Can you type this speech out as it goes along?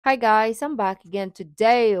Hi guys, I'm back again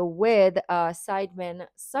today with Sidemen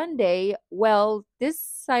Sunday. Well, this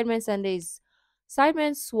Sidemen Sunday is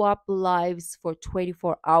Sidemen swap lives for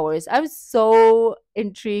 24 hours. I'm so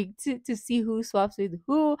intrigued to see who swaps with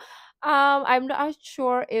who. I'm not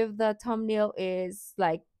sure if the thumbnail is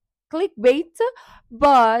like clickbait,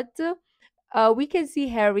 but we can see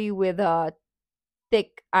Harry with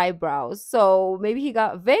thick eyebrows. So maybe he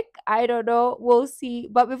got Vic. I don't know. We'll see.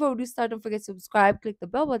 But before we do start, don't forget to subscribe, click the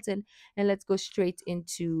bell button, and let's go straight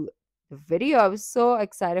into the video. I'm so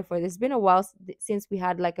excited for this. It's been a while since we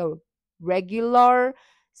had like a regular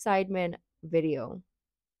Sidemen video.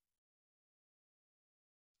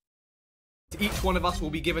 Each one of us will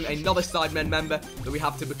be given another Sidemen member that we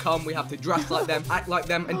have to become. We have to dress like them, act like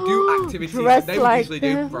them, and do activities that they would like usually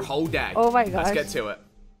do for a whole day. Oh my gosh. Let's get to it.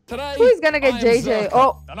 Today, who's gonna get JJ?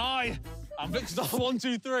 Oh, and I'm Victor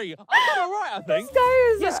 123. I'm all right, I think. this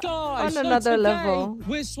guy is Yes, guys. on another today, level.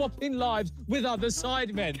 We're swapping lives with other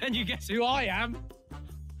Sidemen. Can you guess who I am?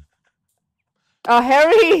 Oh,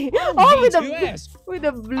 Harry! Oh, with B2S. the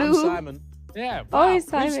I'm blue. Simon. Yeah. Oh, Wow. he's We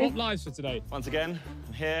Simon. swapped lives for today. Once again,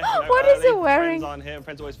 I'm here. What is he wearing? Friends aren't here, and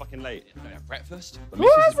friends are always fucking late. Don't have breakfast. The Who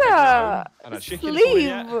missus has is making a home, and chicken this morning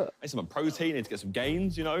yet. sleeve? Need some protein, need to get some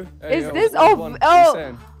gains, you know. Is this? Oh,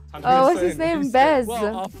 what's his name? Bez.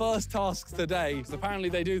 Well, our first task today is apparently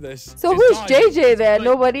they do this. So is who's diving. JJ there? Like,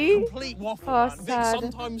 Nobody? Complete waffle. Oh, man. Vic sad.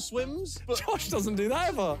 sometimes swims, but Josh doesn't do that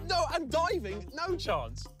ever. No, and diving, no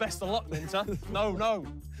chance. Best of luck, Minter. No.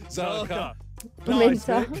 Zerkaa.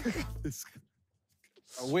 Minter.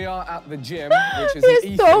 We are at the gym, which is Here's an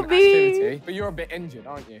Ethan Toby. activity. But you're a bit injured,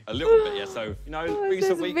 aren't you? A little bit, yeah. So, you know, Oh,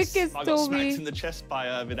 recent this weeks, Vic is I got Toby. smacked in the chest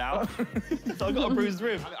by Vidal. So I've got a bruised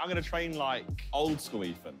rib. I'm going to train like old school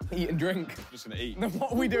Ethan. Eat and drink. I'm just going to eat. Then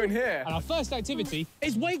what are we doing here? And our first activity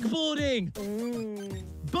is wakeboarding.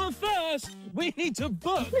 But first, we need to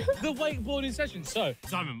book the wakeboarding session. So,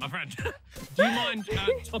 Simon, my friend, do you mind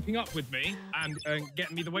topping up with me and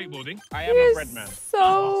getting me the wakeboarding? I am He's a bread man. so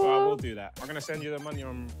I will do that. I'm going to send you the money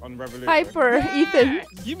on Revolut. hyper, Ethan.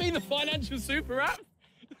 You mean the financial super app?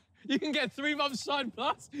 You can get 3 months Side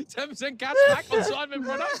Plus, 10% cash back on Sidemen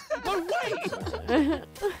products. No way!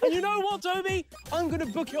 And you know what, Toby? I'm going to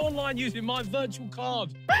book it online using my virtual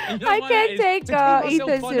card. And you know I why can't that is? take To keep myself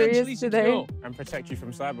Ethan financially serious today. secure. And protect you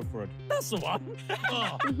from cyber fraud. That's the one.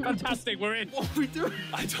 Oh, fantastic, we're in. What are we doing?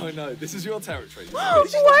 I don't know. This is your territory. Why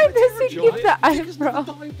does he keep the eyebrow?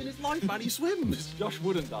 Dive in his life, man. He swims. Josh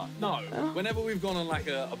wouldn't dive. No. Whenever we've gone on like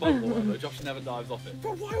a boat or whatever, Josh never dives off it.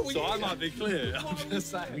 But why are we So here? I might be clear. I'm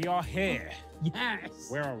just saying. We are here. Yes.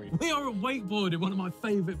 Where are we? We are at wakeboarding, one of my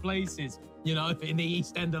favourite places. You know, in the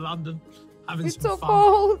East End of London. Having It's some so fun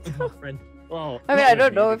cold. with my friend. Well, I mean, I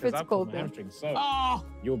don't know if it's cold there. So Oh,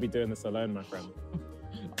 you'll be doing this alone, my friend.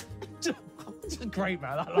 great,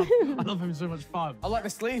 man. I love having so much fun. I like the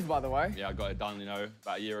sleeve, by the way. Yeah, I got it done, you know,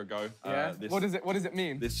 about a year ago. Yeah. What does it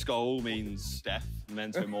mean? This skull means death,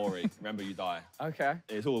 memento mori. Remember, you die. Okay.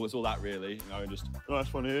 It's all that really, you know. And just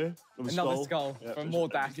nice one here. Another skull for more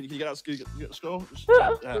death. Can you get out? Get the skull?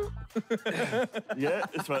 Yeah,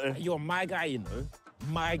 it's right there. You're my guy, you know.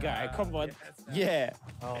 My guy, come on. Yeah.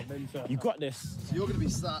 Oh, Minter. You got this. So you're going to be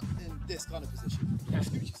sat in this kind of position.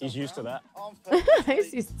 He's used to that. Arms first,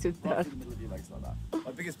 He's used to right that. through the middle of your legs like that.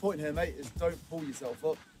 My biggest point here, mate, is don't pull yourself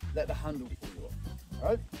up. Let the handle pull you up. All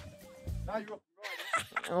right? Now you're up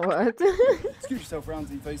and right. What? Scoot yourself around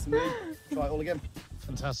to your facing me. Try it all again.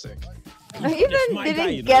 Fantastic. Ethan my didn't guy,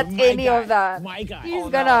 you know, get my any guy, of that. my guy. He's Oh,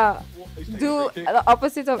 gonna do the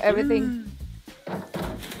opposite of everything.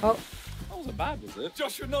 Oh, That wasn't bad, was it?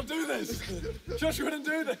 Josh would not do this. Josh wouldn't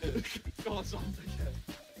do this. Go on, something.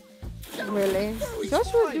 really?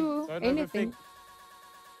 Josh will do anything.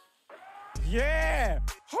 Yeah.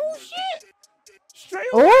 Oh, shit. Straight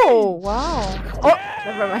Oh, wow. Oh,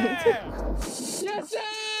 never mind. Let's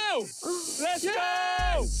go. Let's go.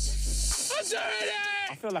 I'm doing it.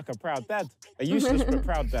 I feel like a proud dad. A useless but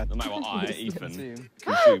proud dad. No matter what I, Ethan, Team.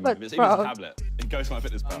 consume. But If it's even a proud. tablet, it goes to my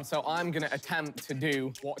fitness pal. So I'm going to attempt to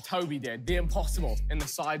do what Toby did, the impossible, in the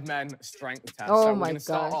Sidemen strength test. Oh so we're my going to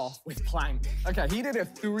start gosh. off with plank. Okay, he did a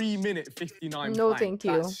 3-minute 59 No, plank. thank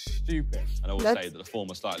you. That's stupid. And I will That's- say that the form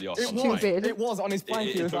was slightly off. It on was, the plank. Stupid. it was on his plank,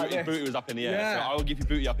 he was like His this. booty was up in the air, Yeah. so I will give you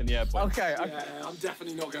booty up in the air point. Okay, Yeah, I'm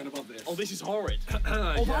definitely not going above this. Oh, this is horrid.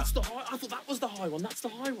 Oh, That's the high. I thought that was the high one. That's the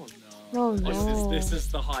high one. Oh, no. This is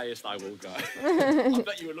the highest I will go. I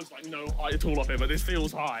bet you it looks like no height at all up here, but this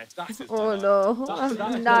feels high. That's it. Oh, no.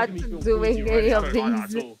 I'm not making me feel doing bougie any right of now. I don't like that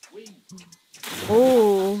these. at all.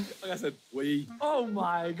 Oh. Like I said, we. Oh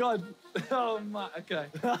my god. Oh my. Okay.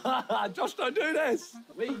 Josh, don't do this.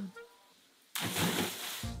 We.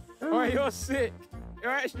 Oh, you're sick.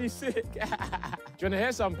 You're actually sick. Do you want to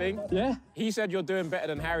hear something? Yeah? He said you're doing better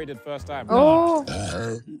than Harry did first time. Oh,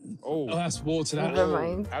 Oh, that's watered out. never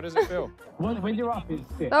mind. How does it feel? When you're up, it's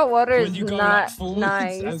sick. That water is When you go not like forwards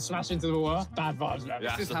nice. and smash into the wall, bad vibes, man.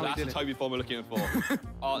 Yeah, This is that's how he the did it. Toby form we're looking for.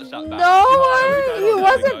 Oh, the shut back. No, he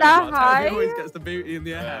wasn't that He high. always gets the booty in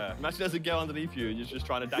the air. Yeah. Imagine there's a girl underneath you and you're just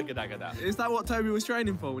trying to dagger that. Is that what Toby was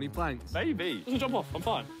training for when he planked? Maybe. Just jump off. I'm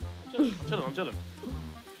fine. I'm chilling.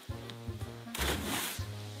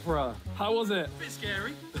 Bruh, how was it? Bit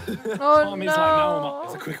scary. Oh Tommy's like, now I'm up.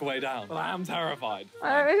 It's a no. quicker way down. But I am terrified.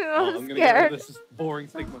 I'm I'm gonna get scared. rid of this boring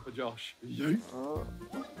stigma for Josh. But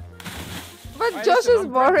Hey, Josh listen, is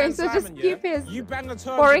I'm boring, Brandon so just Simon, keep yeah? his. You bang the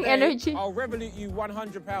turn boring today, energy. I'll revolute you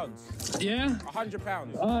 £100. Yeah?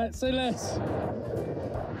 £100. Alright, say less.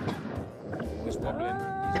 He's wobbling.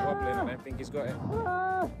 I don't think he's got it.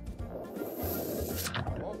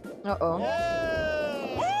 Uh-oh.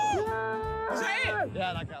 Is that it?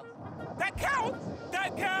 Yeah, that counts. That counts!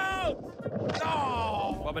 That counts!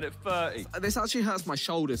 No! 1 minute 30. This actually hurts my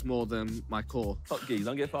shoulders more than my core. Fuck geez,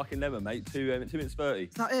 don't get fucking lemon, mate. 2 minutes 30.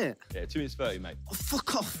 Is that it? Yeah, 2 minutes 30, mate. Oh,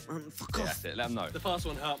 fuck off, man. Fuck Yeah, off. that's it. Let them know. The first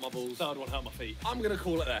one hurt my balls, third one hurt my feet. I'm gonna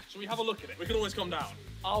call it there. Shall we have a look at it? We can always come down.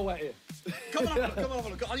 I'll wait here. Come on, have a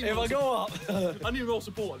look. I need If more I go up, I need more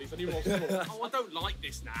support, at least. I need more support. Oh, I don't like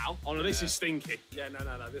this now. oh no, this is stinky. Yeah, no.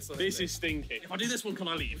 This is stinky. If I do this one, can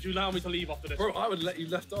I leave? Would you allow me to leave after this? Bro, I would let you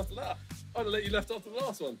left after that. I'd have let you left after the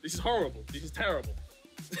last one. This is horrible. This is terrible.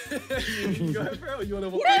 You go for it or you want to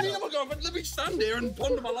What do you mean I'm going? Let me stand here and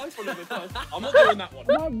ponder my life for a little bit. I'm not doing that one.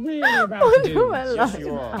 I'm really about to Wonder do my this. life.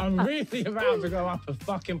 You are. I'm really about to go up a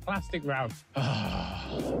fucking plastic round.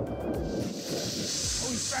 Oh,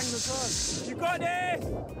 he's banged the turn. You got this!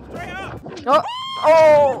 Straight up!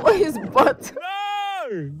 Oh, his butt.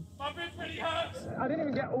 No! My bit really hurts. I didn't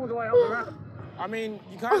even get all the way up the ramp. I mean,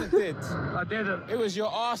 you kind of did. I didn't. It was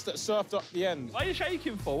your ass that surfed up the end. What are you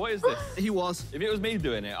shaking for? What is this? He was. If it was me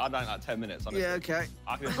doing it, I'd done like 10 minutes. Honestly. Yeah, okay.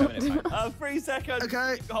 I can do 10 minutes, mate. 3 seconds.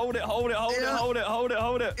 Okay. Hold it.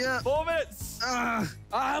 Yeah. 4 minutes.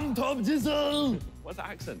 I'm tbjzl. What's that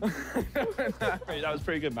accent? That was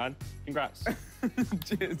pretty good, man. Congrats.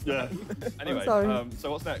 Cheers. Yeah. Anyway, sorry.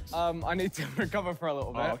 So what's next? I need to recover for a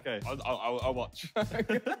little bit. Oh, okay. I'll watch. My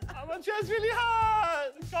chest really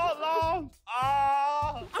hurt. Can't laugh.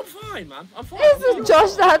 Ah. I'm fine, man. I'm fine. Isn't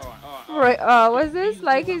Josh that? What's this?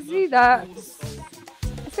 Like, is he that? I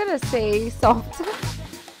was gonna say soft.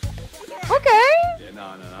 Okay. Yeah,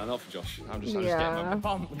 no, not for Josh. I'm just Yeah. getting my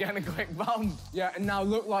Bump, getting a quick bump. Yeah, and now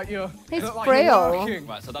look like you're. He's look like frail. you're working.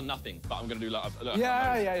 Right, so I've done nothing, but I'm gonna do like.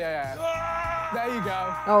 Yeah. There you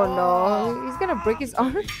go. Oh no, he's gonna break his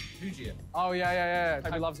arm. Oh yeah.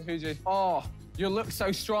 Toby loves a Fuji. Oh, you look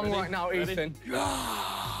so strong right now, Ready? Ethan.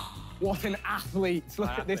 What an athlete! Look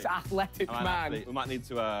at this athletic I'm an man. athlete. We might need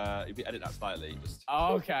to if you edit that slightly. Just.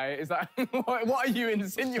 Oh, okay, is that what are you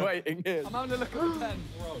insinuating here? I'm having a look at the pen.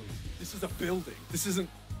 Bro, this is a building. This isn't...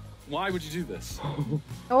 Why would you do this?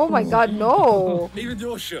 Oh my God, no! Even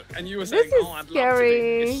you're shook, and you were saying, This is oh, I'd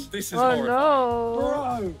scary. love to be. This is Oh horrifying.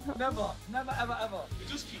 no! Bro, never, ever. It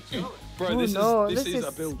just keeps going. Bro, Oh this no, is this is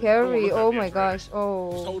a building. scary. Come on, Oh look at my this, gosh. Just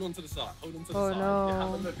Oh. hold on to the side. Hold on to the Oh side. no. Yeah, have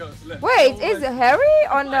a look at the left. Wait, Hold is on. Harry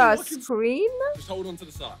on Why the are you looking- screen? Just hold on to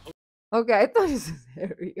the side. Okay, I thought this was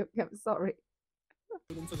Harry. Okay, I'm sorry.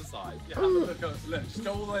 Hold on to the side. Yeah, have a look at the left. Just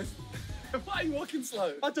go all the way. Why are you walking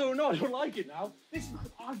slow? I don't know. I don't like it now. This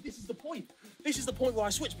is the point. This is the point where I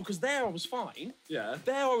switched because there I was fine. Yeah.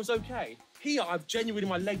 There I was okay. Here, I've genuinely,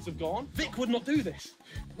 my legs have gone. Vic would not do this.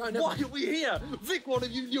 No, never. Why are we here? Vic,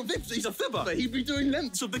 he's a fibber. He'd be doing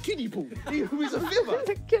lengths of the kiddie pool. He was a fibber.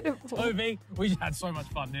 Get it. Toby, we had so much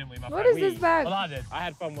fun, didn't we, my What friend? is this bag? Well, I did. I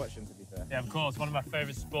had fun watching, to be fair. Yeah, of course. One of my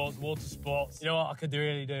favourite sports, water sports. You know what I could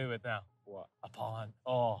really do with now? What? A pint.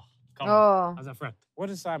 Oh, come Oh. on. As a friend. What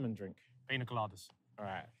does Simon drink? Pina coladas. All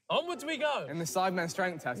right. Onwards we go. In the Sidemen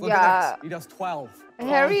strength test, look Yeah. at this. He does 12.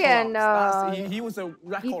 Harry and He was a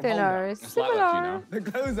record Ethan holder. are It's like that for you now. similar.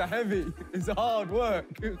 The clothes are heavy. It's hard work.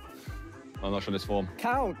 I'm not sure this form.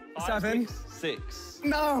 Count. 7. 6.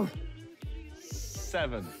 No.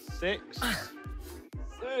 7. 6.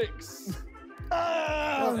 6.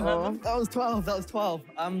 Uh-oh. That was 12. That was 12.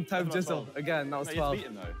 I'm tbjzl again. That was No, you 12. beat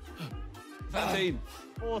him though. 13.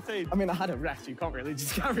 14. I mean, I had a rest. You can't really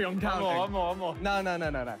just carry on counting. One more. No.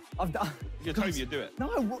 I've done. You're Toby, you do it.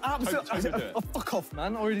 No, absolutely. Toby, do it. Oh, fuck off,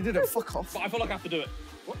 man. I already did it. Fuck off. But I feel like I have to do it.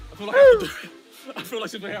 What? I feel like I have to do it. I feel like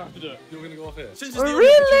simply I have to do it. You're gonna go off here. Since it's Oh, the only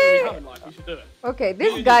opportunity really? we have in life, we should do it. Okay,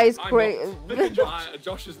 this guy is I'm crazy. not. Look at Josh.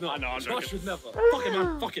 Josh is not. I know, I'm Josh joking. would never. Fuck it,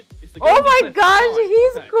 man. Fuck it. It's the Oh game my of gosh, sex.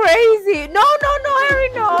 he's Okay. crazy. No, Harry,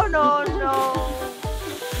 no.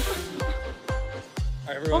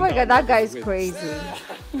 Oh my god, that guy's crazy.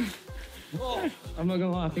 I'm not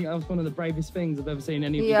gonna lie, I think that was one of the bravest things I've ever seen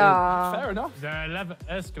any of you do. Yeah. Fair enough. Is there an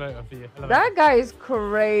escalator for you? That guy is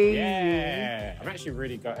crazy. Yeah. I'm actually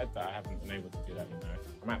really gutted that I haven't been able to do that, you know.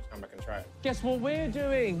 I might have to come back and try it. Guess what we're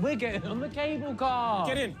doing? We're getting on the cable car.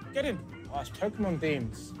 Get in, get in. Oh, it's Pokemon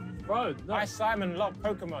themes. Bro, no. I, Simon, love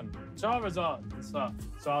Pokemon. Charizard and stuff.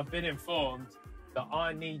 So I've been informed that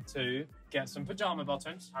I need to get some pajama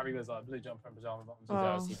bottoms. Harry wears like blue jumper and pajama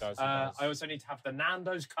bottoms. He does. I also need to have the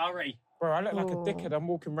Nando's curry. Bro, I look like a dickhead. I'm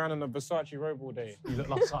walking around in a Versace robe all day. You look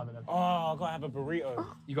like Simon. Oh, I gotta have a burrito.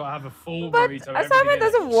 You gotta have a full But burrito. Simon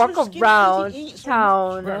doesn't walk around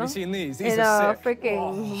town Have you seen these? These in are a sick.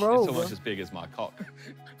 freaking It's robe. almost as big as my cock.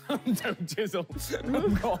 tbjzl.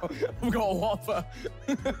 I've got a whopper.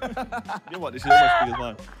 You know what? This is almost as big as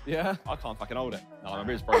mine. Yeah. I can't fucking hold it. No, my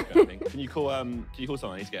rib's broken, I think. Can you call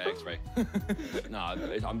someone? I need to get an X-ray. No,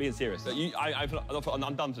 I'm being serious.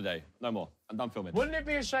 I'm done today. No more. I'm done filming. Wouldn't it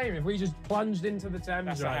be a shame if we just plunged into the Thames?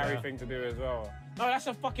 That's a Harry thing to do as well. No, that's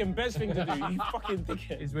a fucking Bez thing to do, you fucking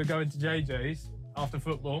dickhead. Is we're going to JJ's after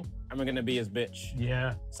football. And we're gonna be his bitch.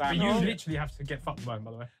 Yeah. Simon. But you literally have to get fucked by him,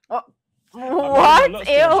 by the way. Oh. What? What?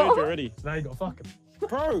 Ew. Ew. Already. Now you got to fuck him.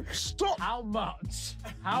 Bro, stop. How much?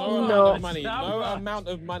 No No. amount of money. No amount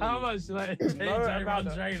of money. How much? Like, No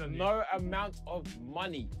amount of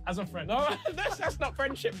money. As a friend. No, that's not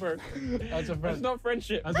friendship, bro. As a friend. That's not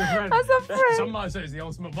friendship. As a friend. As a friend. Some might say it's the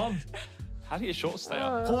ultimate bond. How do your shorts stay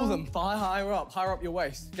up? Pull them higher up your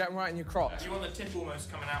waist. Get them right in your crotch. Do you want the tip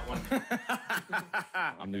almost coming out one?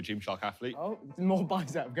 I'm a new Gymshark athlete. Oh, more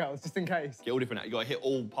bicep, girls, just in case. Get all different. You got to hit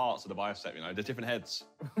all parts of the bicep. You know, there's different heads.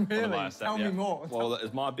 On the Really? bicep, Tell me more. Well,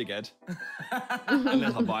 there's my big head, and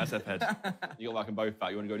there's my bicep head. You got like them both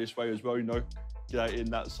back. You want to go this way as well, you know? Get in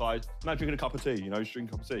that side. Now drinking a cup of tea, you know, just drink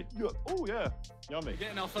a cup of tea. Oh yeah, yummy.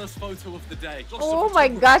 Getting our first photo of the day. Oh my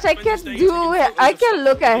gosh, I can't do it. I can't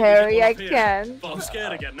look at Harry. I can't. But I'm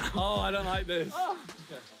scared again now. Oh, I don't like this.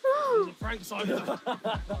 Prank Simon.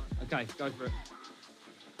 Okay, go for it.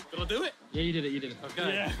 Did I do it? Yeah, you did it, you did it.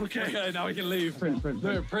 Okay. Yeah. Okay, now we can leave. Print.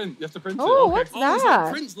 No, print. You have to print it. Oh, Okay. what's Oh, it's that?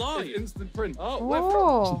 like print's live. It's instant print.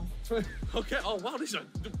 Oh, Oh. okay. Oh, wow, this is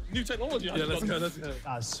new technology. Yeah, let's go.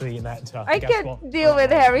 That's sweet, nectar. I can't deal with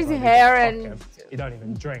Harry's hair and You don't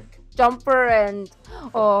even drink. jumper and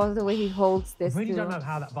the way he holds I this really too. don't know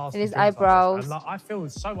how that bastard And his drinks like this. eyebrows. And, like, I feel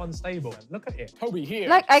so unstable. Look at it. Toby here.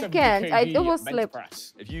 Like, I 70 can't. I kg almost bench slip.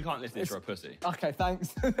 press. If you can't lift this, you're a pussy. Okay, thanks.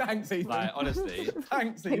 Thanks, Ethan. Like honestly,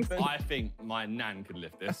 Thanks, Ethan. I think my nan could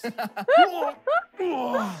lift this.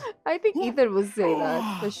 I think Ethan would say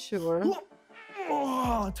that for sure.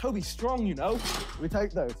 Oh, Toby's strong, you know. We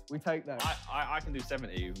take those. We take those. I can do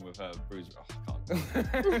 70 even with a bruise. Oh, I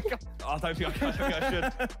can't. I don't think I can. I don't think I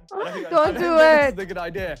should. Don't do This it. is a good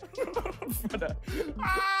idea.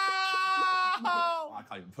 I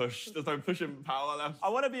can't even push. There's no pushing power left. I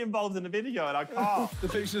want to be involved in the video and I can't. The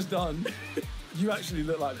picture's done. You actually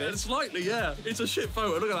look like this. Slightly, yeah. It's a shit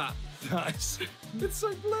photo. Look at that. Nice. It's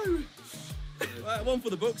so blue. One for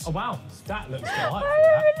the books. Oh, wow. That looks delightful.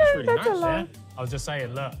 That's really that's a nice, lot. yeah? I was just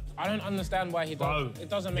saying, look. I don't understand why he Bro, does. It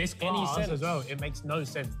doesn't this make any glass sense. as well. It makes no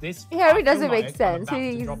sense. This Harry I feel doesn't make like I'm sense. about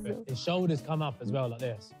to He's- drop it. His shoulders come up as well, like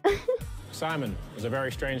this. Simon is a very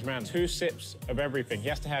strange man. 2 sips of everything. He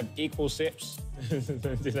has to have equal sips.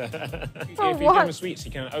 Don't do that. If he's what? doing sweets, he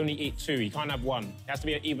can only eat 2. He can't have 1. It has to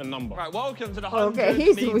be an even number. Right, welcome to the Okay, 100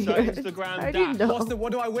 he's meter weird. Instagram I didn't dash. know.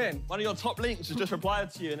 What do I win? One of your top links has just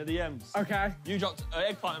replied to you in the DMs. Okay. You dropped an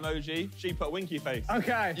eggplant emoji. She put a winky face.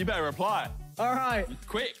 Okay. You better reply. All right.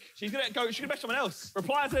 Quick. She's gonna go. She's gonna message someone else.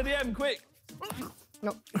 Reply to the DM, quick.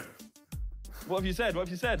 No. What have you said? What have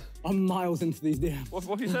you said? I'm miles into these DMs. What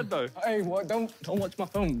have you said though? Hey, what? Don't watch my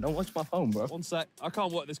phone. Don't watch my phone, bro. One sec. I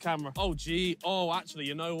can't work this camera. Oh, gee. Oh, actually,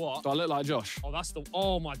 you know what? Do I look like Josh? Oh, that's the...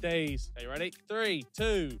 Oh, my days. Okay, you ready? 3,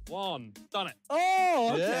 2, 1. Done it.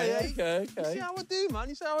 Oh, okay, okay. You see how I do, man?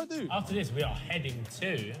 You see how I do? After this, we are heading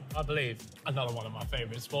to, I believe, another one of my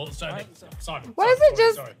favourite sports. Simon. Why is it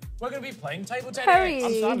just- Sorry. We're going to be playing table tennis. Harry.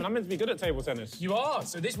 I'm Simon. I'm meant to be good at table tennis. You are,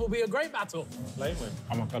 so this will be a great battle. Playing with.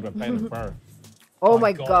 Oh my God, we're playing with pro. Oh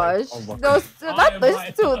my God. gosh. Oh my Those, I not those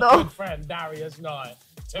invited two my though. good friend Darius Knight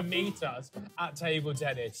to meet us at table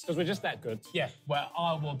tennis. Because we're just that good. Yeah, where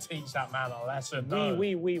I will teach that man a lesson.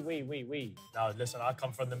 We. No, listen, I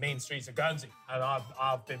come from the mean streets of Guernsey, and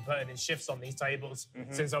I've been putting in shifts on these tables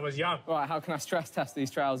since I was young. Right, how can I stress test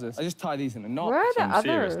these trousers? I just tie these in a knot. Where are the Some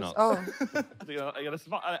serious others? nuts. Oh. Are you gonna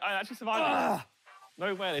survive? I actually surviving.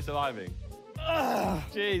 No way they're surviving.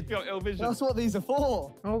 Jeez, got ill vision. That's what these are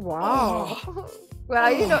for. Oh wow.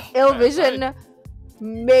 Well, you know, ill vision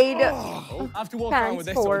made I have to walk around with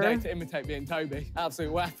this all for. day to imitate being Toby.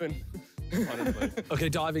 Absolute weapon. Okay,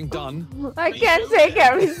 diving done. I can't take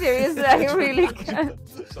Harry seriously. I really can't.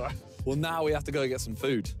 Sorry. Well, now we have to go get some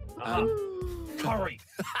food. Curry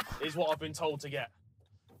is what I've been told to get.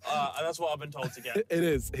 And that's what I've been told to get. It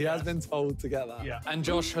is. He has been told to get that. Yeah. And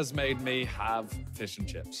Josh has made me have fish and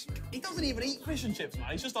chips. He doesn't even eat fish and chips, man.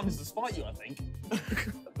 He's just done this to spite you, I think.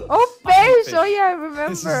 Oh, fish! Oh, yeah, I remember.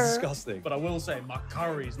 This is disgusting. But I will say, my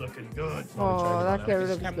curry's looking good. Oh, that curry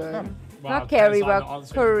looks good. Well, Not curry, Simon but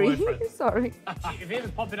answered curry. his boyfriend. Sorry. If he was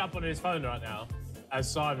popping up on his phone right now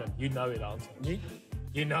as Simon, you know he'd answer.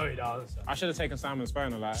 You know he'd answer. I should have taken Simon's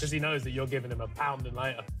phone or that. Because he knows that you're giving him £1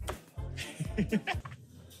 later.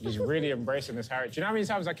 He's really embracing this, Harry. Do you know how many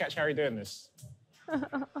times I catch Harry doing this?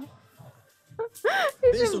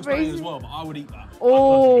 This looks great as well, but I would eat that.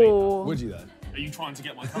 Oh. Would you then? Are you trying to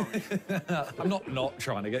get my curry? I'm not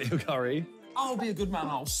trying to get your curry. I'll be a good man.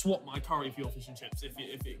 I'll swap my curry for your fish and chips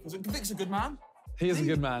because Vic's a good man. He is a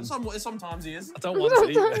good man. Sometimes he is. I don't want to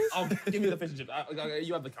eat it. Oh, give me the fish and chips.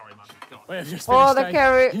 You have the curry, man. Go on. Oh, the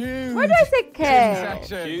curry. Why did I say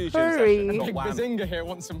curry? Huge Curry. Big Behzinga here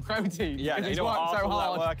wants some protein. Yeah, He's you know what? worked After so all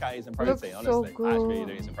hard. that workout, eat some Looks protein, so honestly. good. Actually,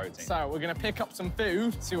 doing some protein. So we're going to pick up some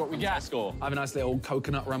food, see what we get. Score. I have a nice little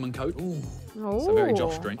coconut rum and coke. Ooh, Oh. it's a very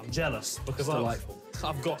Josh drink. I'm jealous because Delightful.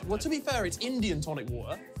 I've got. Well, to be fair, it's Indian tonic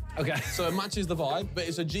water, Okay. so it matches the vibe. But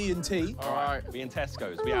it's a G&T. All right. We in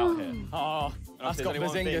Tesco's. We out here. Oh, that's got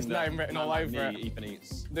Behzinga's name written all over it. Ethan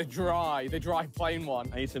eats. The dry plain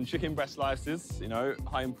one. I need some chicken breast slices, you know,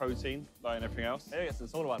 high in protein, low in everything else. Maybe get some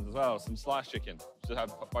smaller ones as well, some sliced chicken. Should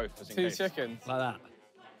have both just in Two case. chickens. Like that.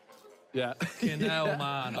 Yeah. Fucking hell,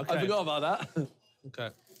 man. Okay. I forgot about that. Okay.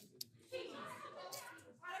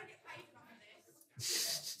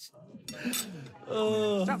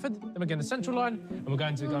 Stratford, then we're going to Central Line, and we're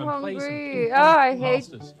going to go and play some Hungry. ping Oh, I pong hate.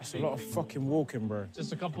 masters. That's a lot of fucking walking, bro.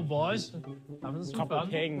 Just a couple boys having some Couple fun.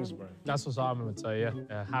 kings, bro. That's what Simon would say, yeah.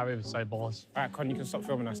 Yeah, Harry would say boys. All right, Con, you can stop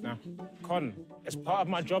filming us now. Con, it's part of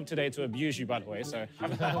my job today to abuse you, by the way, so...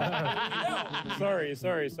 sorry.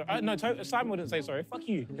 No, Simon wouldn't say sorry. Fuck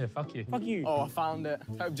you. Yeah, fuck you. Fuck you. Oh, I found it.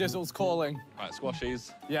 Tbjzl's calling. Right,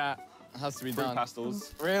 squashies, Yeah, it has to be fruit done.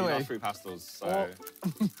 pastels. Really? He loves fruit pastels, so...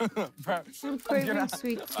 Bro, I'm craving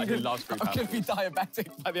sweet Like, he loves fruit I'm gonna pastels. be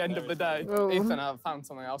diabetic by the end of the day. Oh. Ethan, I've found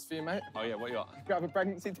something else for you, mate. Oh, yeah, what you got? Grab a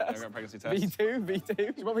pregnancy Yeah, test. got a pregnancy test. V2.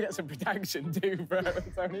 Do you want to get some protection too, bro?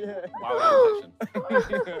 It's only here. Wow,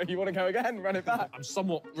 infection. You want to go again? Run it back. I'm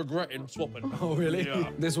somewhat regretting swapping. Oh, really? Yeah.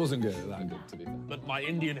 This wasn't good. That good, to be fair. But my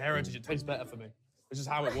Indian heritage, it tastes better for me. This is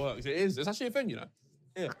how it works. It is. It's actually a thing, you know.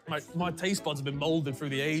 Yeah. My taste buds have been molded through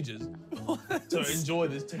the ages to enjoy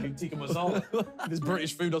this tikka masala. This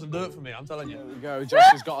British food doesn't do it for me, I'm telling you. There we go.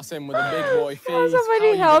 Josh has got us in with a big boy feast. Oh, How are somebody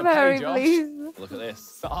you help gonna pay, Harry, Josh? please. Look at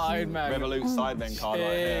this. Sidemen. Revolut Sidemen card right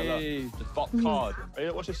here, look. Just bot card.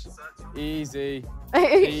 Ready? Watch this. Easy.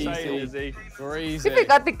 Say Easy. easy. Breezy. If we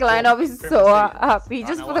got the client, I'll be so happy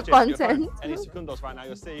just Right, for now the watch it. Your phone. content. Any secondos right now,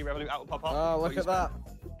 you'll see Revolut out will pop up. Oh, look at that.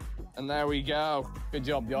 And there we go. Good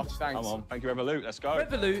job, Josh. Thanks. Come on. Thank you, Revolut. Let's go.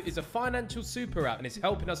 Revolut is a financial super app and it's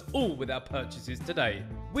helping us all with our purchases today.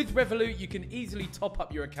 With Revolut, you can easily top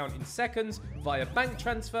up your account in seconds via bank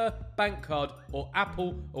transfer, bank card, or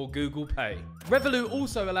Apple or Google Pay. Revolut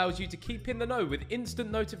also allows you to keep in the know with instant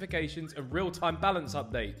notifications and real-time balance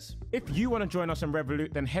updates. If you want to join us on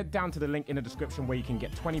Revolut, then head down to the link in the description where you can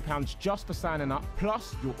get £20 just for signing up.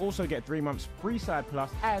 Plus, you'll also get 3 months free Side Plus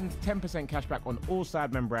and 10% cashback on all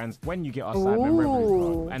Sidemen brands when you get our Sidemen Revolut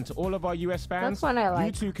card. And to all of our US fans, That's one I like.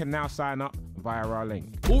 you too can now sign up via our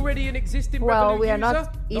link. Already an existing Well, Revolut we are user?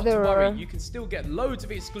 not either to worry, or. you can still get loads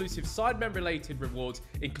of exclusive Sidemen related rewards,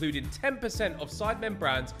 including 10% of Sidemen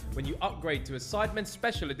brands when you upgrade to a Sidemen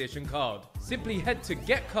Special Edition card. Simply head to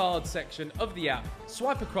Get Cards section of the app,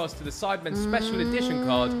 swipe across to the Sidemen Special Edition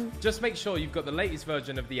card. Just make sure you've got the latest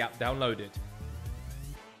version of the app downloaded.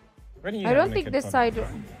 I don't think this side.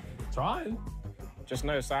 Trying. Just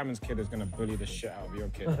know Simon's kid is going to bully the shit out of your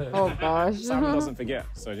kid. Oh gosh. Simon doesn't forget,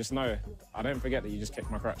 so just know, I don't forget that you just kicked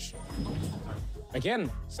my crutch. Again,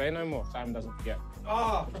 say no more. Simon doesn't forget.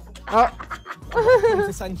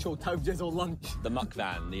 Essential Tbjzl lunch. The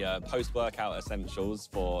mukbang, the post-workout essentials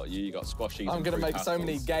for you. You got squashies. I'm and going to fruit make so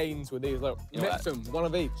many pastels. gains with these. Look, You know mix that- them, one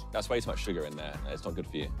of each. That's way too much sugar in there. It's not good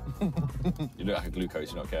for you. You look like a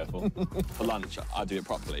glucose, you're not careful. For lunch, I do it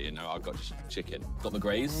properly, you know. I've got just chicken. Got my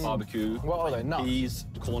grays, barbecue, What are they? Nuts? peas,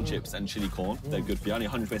 corn chips, and chili corn. They're good for you. Only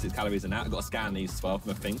 126 calories in that. I've got to scan these as well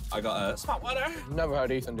from a thing. I got a smart water. Never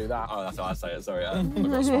heard Ethan do that. Oh, that's how I say it, sorry. I've got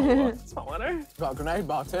a smart water. Smart water. Got a grenade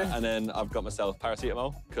bar too. And then I've got myself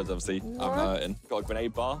paracetamol, because obviously I'm hurting. Got a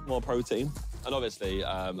grenade bar, more protein. And obviously,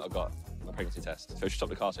 I've got my pregnancy test. So I should stop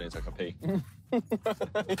the car so I need to take a pee.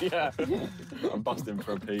 Yeah. I'm busting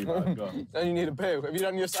for a pee, man. Then you need a poo. Have you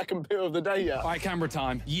done your second poo of the day yet? All right, camera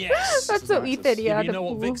time. Yes. That's so Ethan, yeah. You know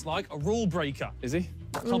what Vic's like? A rule breaker. Is he?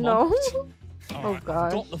 Come No. on. Oh,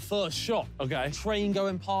 God. Got the first shot. Okay. Train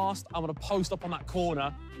going past. I'm going to post up on that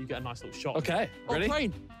corner. You get a nice little shot. Okay. Ready?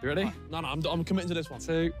 Train. You ready? No, I'm committing to this one.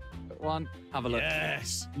 2, 1. Have a look.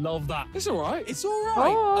 Yes. Love that. It's all right. It's all right.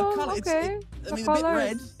 Oh, I okay. I mean, a bit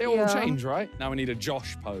red. It all Yeah. changed, right? Now we need a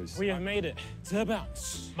Josh pose. We have made it to the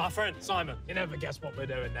bounce. My friend, Simon, you never guess what we're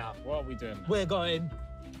doing now. What are we doing? We're going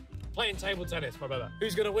playing table tennis, my brother.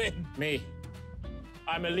 Who's going to win? Me.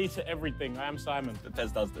 I'm elite at everything. I am Simon.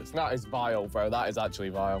 Fez does this. That is vile, bro. That is actually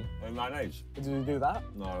vile. In mayonnaise? Did you do that?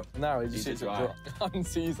 No. No, he just Easy eats to it try.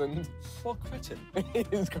 unseasoned. What cretin?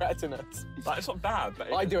 It is cretinous. Like, it's not bad,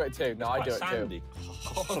 but I do it too. No, I do it sandy.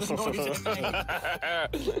 That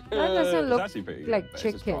doesn't look actually pretty like good, but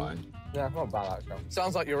it's just chicken. dry. Yeah, not bad actually.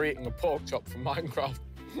 Sounds like you're eating a pork chop from Minecraft.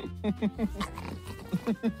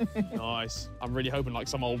 Nice. I'm really hoping like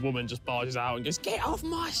some old woman just barges out and goes, "Get off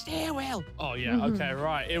my stairwell." Oh yeah. Okay.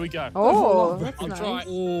 Right. Here we go. Oh, that's I'll nice. try.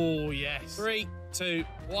 Oh yes. 3, 2,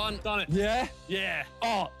 1. Done it. Yeah? Yeah.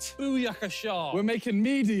 Art. Booyaka shark. We're making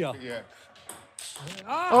media. Yeah.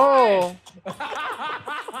 Oh.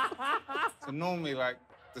 So normally, like,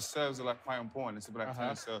 the serves are like quite important. It's a black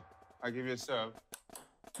tennis, so I give you a serve.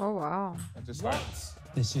 Oh, wow. I just like.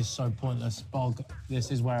 This is so pointless, Bog.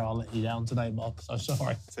 This is where I'll let you down today, Bog. So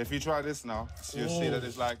sorry. So if you try this now, you'll see that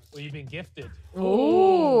it's like Well, you've been gifted.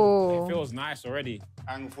 Ooh. It feels nice already.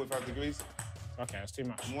 angle 45 degrees. Okay, that's too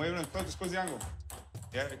much. More even just cause the angle.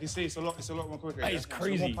 Yeah, you can see it's a lot more quicker. That yeah? is So the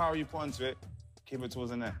crazy. more power you put onto it, keep it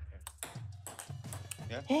towards the net.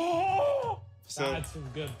 Yeah. So That's some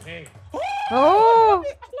good ping. Oh.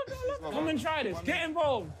 Come and try this. Get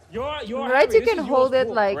involved. You're Right, Harry. you This can is hold your it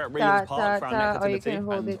sport. like We're at Regent's that, Park for our or you activity, can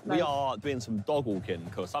hold and it we like... are doing some dog walking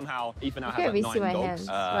because somehow Ethan now You has can't like see 9 my dogs. hands,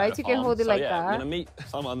 at right? the You can farm. hold it So, like yeah, that. I'm gonna meet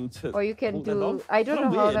someone to. Or you can walk their do... dog. I don't know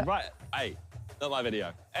Kinda how weird, that... Right? Hey, not my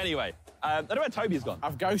video. Anyway, I don't know where Toby's gone.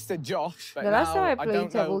 I've ghosted Josh, but The last now time I I played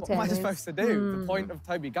don't know table what am I tennis. supposed to do. The point of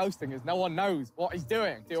Toby ghosting is no one knows what he's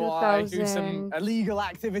doing. Do I do some 2000. illegal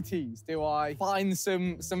activities? Do I find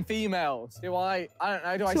some females? Do I don't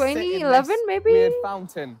know, do I 2011 sit in this maybe? weird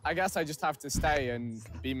fountain? I guess I just have to stay and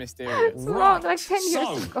be mysterious. It's long, like 10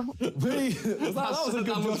 years ago. that was a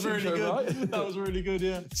good Josh really good. Right? That was really good,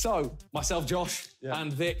 yeah. So, myself, Josh,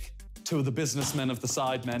 and Vic, 2 of the businessmen of the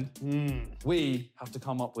Sidemen, we have to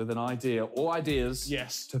come up with an idea or ideas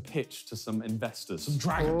to pitch to some investors. Some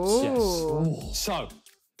dragons. Ooh. Yes. So,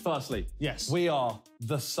 firstly, we are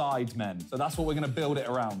the Sidemen. So that's what we're going to build it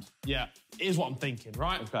around. Yeah. Here's what I'm thinking,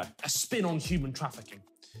 right? Okay. A spin on human trafficking.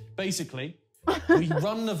 Basically, we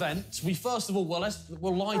run an event. We first of all, we'll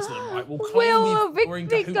lie to them, right? We'll claim Will we're in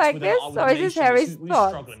Vic cahoots like with this, our or is this nation Harry's who's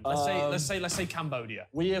thoughts? struggling. Let's say Cambodia.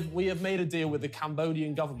 We have made a deal with the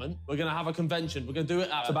Cambodian government. We're going to have a convention. We're going to do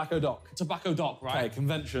it at Tobacco Dock, right? Okay,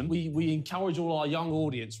 convention. We encourage all our young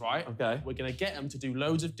audience, right? Okay. We're going to get them to do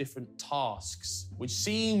loads of different tasks, which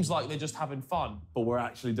seems like they're just having fun, but we're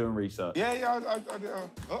actually doing research. yeah,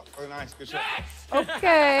 oh, nice, good shot.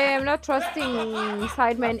 Okay, I'm not trusting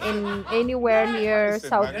Sidemen in anywhere near Listen,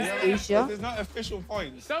 Southeast man, Asia There's not official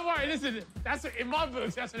points. Don't worry, listen. That's in my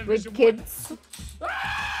books. That's an with official kids.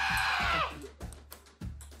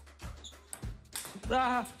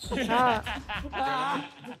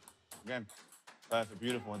 Again, perfect,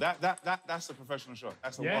 beautiful. That's a professional shot.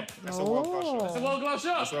 That's a Yeah? that's a world class shot. That's a world-class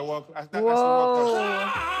shot. That's a world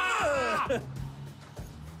class shot.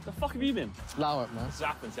 The fuck have you been? Allow it, man. This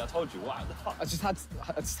happened. See, I told you. What the fuck? I just had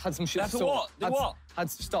some shit That's to a sort. what? Do what? Had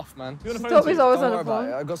stuff, man. You on the phone Stop too? is always Don't on worry the about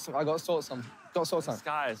phone. it. I got to sort some. This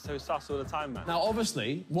guy is so sus all the time, man. Now,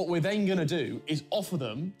 obviously, what we're then going to do is offer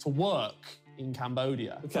them to work in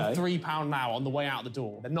Cambodia for £3 an hour on the way out the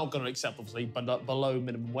door. They're not going to accept, obviously, but below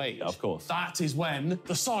minimum wage. Yeah, of course. That is when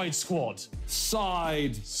the Side Squad,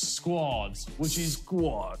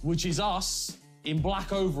 which is us in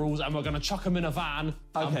black overalls, and we're going to chuck them in a van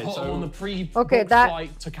and put them on the pre-booked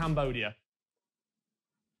flight to Cambodia.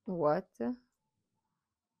 What?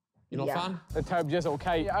 You're not a fan? The tbjzl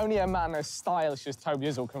cake. Only a man as stylish as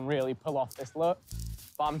tbjzl can really pull off this look.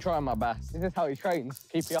 But I'm trying my best. This is how he trains.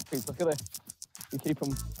 Keep it up, people. Look at this. You keep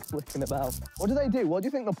them flicking about. What do they do? What do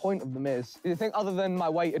you think the point of them is? Do you think other than my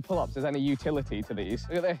weighted pull-ups, there's any utility to these?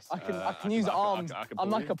 Look at this. I can use arms. I'm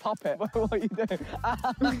like a puppet. What are you doing?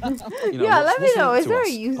 Yeah, let me know. Is there a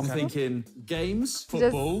use? I'm thinking games,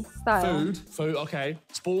 Football, food, okay.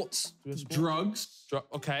 Sports, drugs,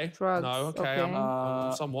 okay. Drugs, no, okay.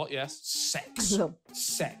 okay. Somewhat, yes. Sex.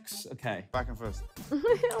 sex. Okay. Back and first.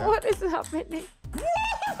 What is happening?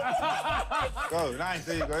 Go, nice.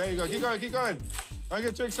 There you go. There you go. Keep going. Keep going. Don't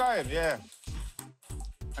get too excited. Yeah.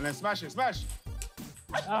 And then smash it. Smash.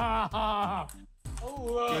 Good,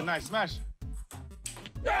 nice. Smash.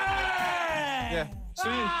 Yeah.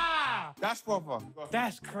 See? That's proper.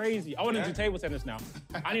 That's crazy. I want to do table tennis now.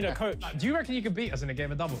 I need a coach. Do you reckon you could beat us in a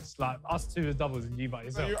game of doubles? Like us two as doubles and you by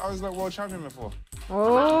yourself? I was like world champion before.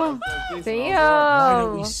 Oh, Why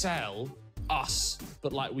don't we sell us,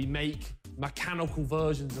 but like we make mechanical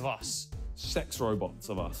versions of us? Sex robots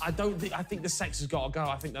of us. I think the sex has got to go.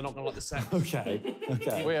 I think they're not going to like the sex. Okay.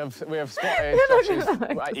 We have spotted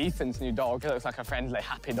Ethan's new dog. It looks like a friendly,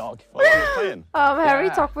 happy dog. What are you playing? Harry,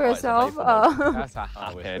 talk for yourself. That's a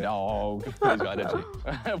happy dog. He's got energy.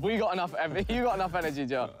 Have we got enough? Have you got enough energy,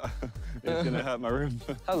 Joe? It's gonna hurt my room.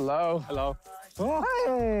 Hello. Hello. Oh,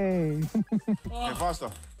 hey. Get faster.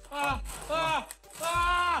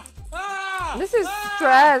 This is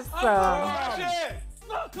stress.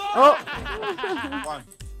 Oh. 1,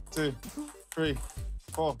 2, 3,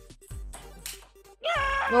 4.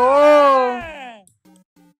 Oh.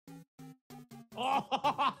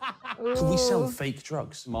 Could we sell fake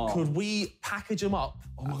drugs? Smart. Could we package them up?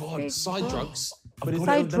 Oh my God, side drugs. But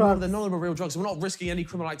Side they're drugs. none of them are real drugs. We're not risking any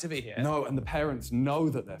criminal activity here. No, and the parents know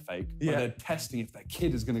that they're fake, but Yeah. they're testing if their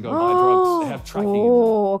kid is going to go buy drugs. They have tracking in them.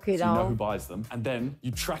 Oh, okay, So you know now. who buys them. And then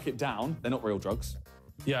you track it down. They're not real drugs.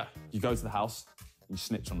 Yeah. You go to the house, you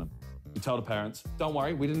snitch on them. You tell the parents, don't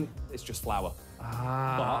worry, it's just flour.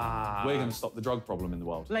 But we're going to stop the drug problem in the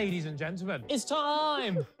world. Ladies and gentlemen, it's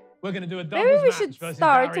time. We're going to do a doubles Maybe we match should versus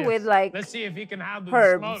start Darius. with like Let's see if he can handle the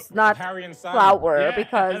herbs, smoke. not Harry and Simon. flour, Yeah,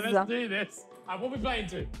 because. let's do this. What are we playing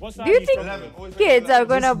to? What's Do you think kids are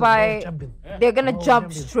gonna buy? They're gonna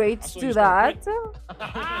jump straight to that?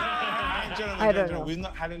 I don't know. We've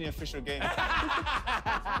not had any official games.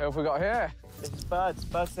 Who have we got here? It's Birds.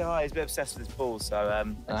 Birds say hi. He's a bit obsessed with his ball, so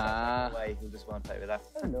away. He'll just want to play with that.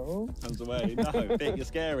 Hello. Comes away. No, Vic, you're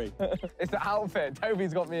scary. It's the outfit.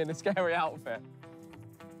 Toby's got me in a scary outfit.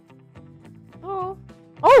 Oh.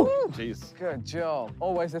 Oh! Jeez. Good job.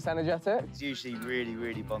 Always this energetic? It's usually really,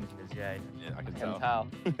 really bonkers, yeah. Yeah, I can Tell.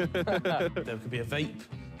 There could be a vape,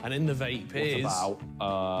 and in the vape What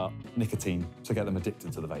about nicotine to get them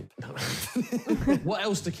addicted to the vape? What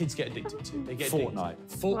else do kids get addicted to? They get Fortnite.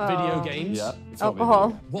 Video games. Yeah.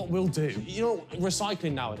 Alcohol. What we'll do, you know,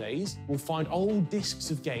 recycling nowadays, we'll find old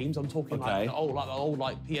discs of games. I'm talking like the old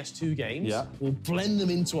PS2 games. Yeah. We'll blend them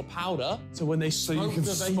into a powder, so when they So smoke you can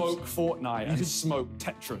the vapes, smoke Fortnite and smoke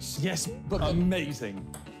Tetris. Yes, but amazing.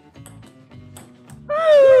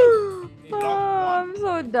 Oh, I'm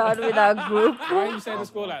so done with that group. Why are you saying the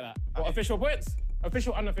score like that? What, official points?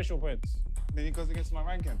 Official, unofficial points? Then it goes against my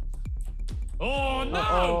ranking. Oh, no!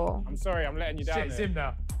 Uh-oh. I'm sorry, I'm letting you down. Shit's him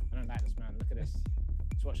now. I don't like this, man. Look at this.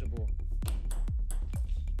 Just watch the ball.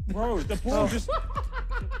 Bro, the ball just...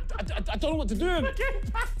 I don't know what to do. Look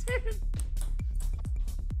at back to him.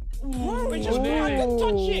 Bro, we just can't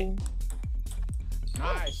touch it.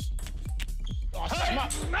 Nice. Oh, set him up.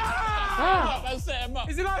 Ah! Let's set him up.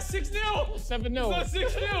 Is it like 6-0? 7-0. Is that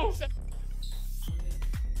 6-0?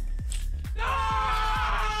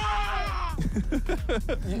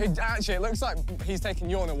 Actually, it looks like he's taking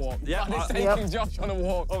you on a walk. Yeah, He's taking Josh on a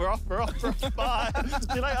walk. Oh, we're off. Bye.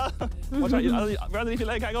 See you later. Watch out, we're underneath your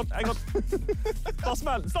leg. Hang on. Boss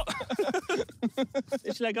man, stop.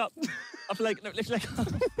 Lift your leg up. Up your leg. No, lift your leg up.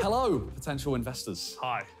 Hello, potential investors.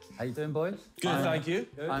 Hi. How you doing, boys? Good, thank you.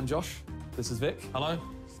 I'm Josh. This is Vic. Hello.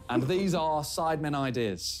 And these are Sidemen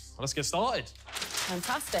ideas. Let's get started.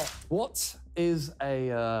 Fantastic. What is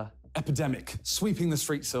a epidemic sweeping the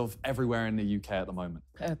streets of everywhere in the UK at the moment?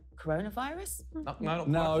 Coronavirus? No,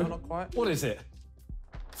 not quite. What is it?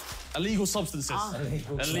 Illegal substances.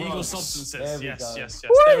 Illegal substances. Yes. Who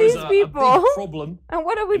are There is these a people? big problem And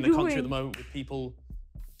what are we in the country doing? at the moment with people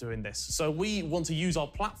doing this. So we want to use our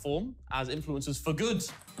platform as influencers for good.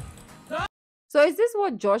 So is this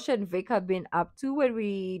what Josh and Vic have been up to when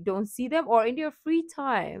we don't see them, or in their free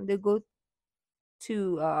time they go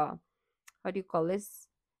to how do you call this,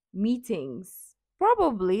 meetings?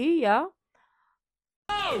 Probably, yeah.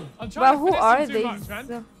 Oh, I'm But trying who to are finesse him too these much,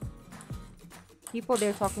 man. people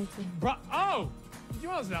they're talking to? Oh, did you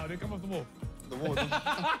answer now? They come off the wall. The wall.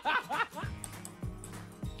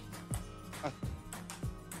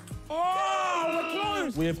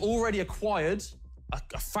 goes. We have already acquired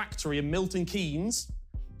a factory in Milton Keynes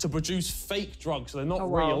to produce fake drugs. So they're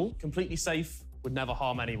not real, completely safe, would never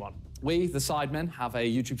harm anyone. We, the Sidemen, have a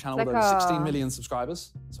YouTube channel with like over a 16 million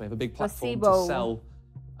subscribers. So we have a big platform placebo. to sell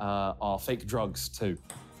our fake drugs too.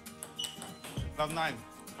 Love 9.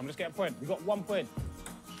 I'm just getting a point. We got 1 point.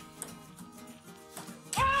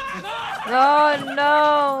 Oh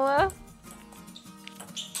no!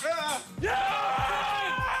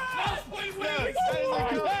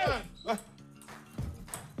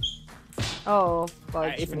 Oh,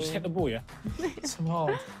 fudge Ethan, me. just hit the ball, yeah? It's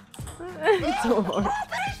hard. So hard.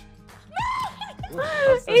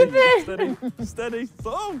 Steady, steady.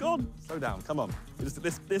 Oh, God. Slow down, come on.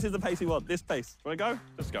 This is the pace we want, this pace. Want to go?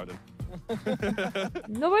 Let's go then.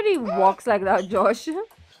 Nobody walks like that, Josh.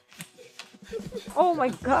 Oh my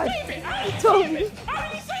God. Toby.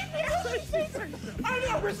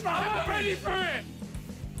 I'm ready for it.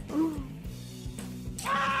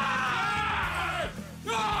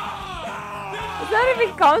 Is that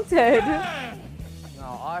even counted?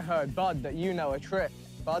 No, I heard, Bud, that you know a trick.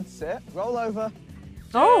 Bud, sit, roll over.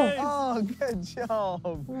 Oh. Oh, good job.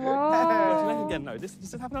 Wow. Your leg again, no, this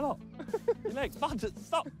is happening a lot. Your leg, Bud,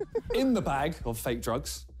 stop. In the bag of fake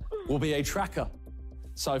drugs will be a tracker.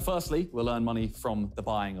 So firstly, we'll earn money from the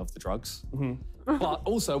buying of the drugs, but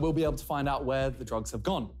also we'll be able to find out where the drugs have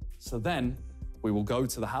gone. So then we will go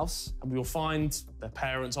to the house. And we will find their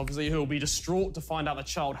parents, obviously, who will be distraught to find out the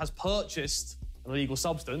child has purchased an illegal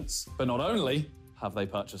substance. But not only have they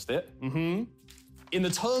purchased it, In the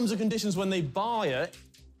terms and conditions when they buy it,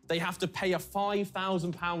 they have to pay a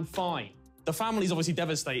 £5,000 fine. The family's obviously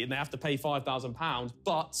devastated and they have to pay £5,000,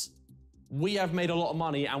 but we have made a lot of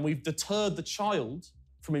money and we've deterred the child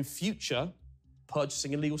from in future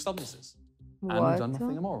purchasing illegal substances. and we've done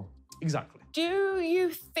nothing immoral. Exactly. Do you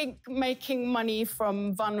think making money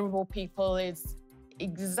from vulnerable people is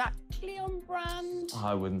exactly on brand?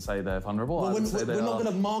 I wouldn't say they're vulnerable. Well, I would we're say they not are. going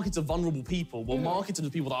to market to vulnerable people. We'll market to the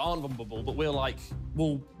people that aren't vulnerable, but we're like,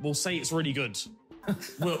 we'll say it's really good.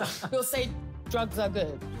 We'll say drugs are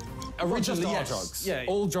good. Originally, Just our yes. drugs. Yeah.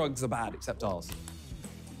 All drugs are bad except ours.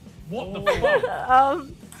 What the fuck?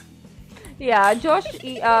 Yeah, Josh,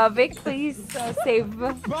 Vic, please save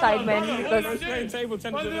Sidemen because Table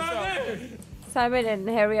 10 to the Simon and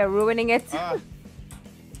Harry are ruining it.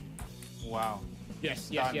 Wow. Yes.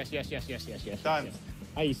 Done.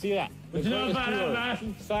 Hey, you see that? What you know about that,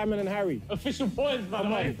 man? Simon and Harry. Official points, by the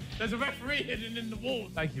way. There's a referee hidden in the wall.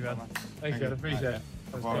 Thank you, man. Thank you, I appreciate it.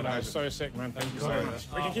 That was so sick, man. Thank you so much.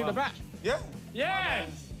 We can keep the bat. Yeah. Yes!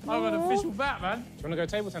 I'm an official bat, man. Do you want to go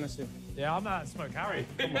table tennis soon? Yeah, I'm out to smoke Harry.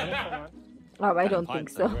 Oh, I don't think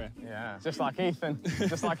so. Yeah, just like Ethan.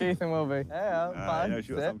 Just like Ethan will be. Yeah, fine. yeah,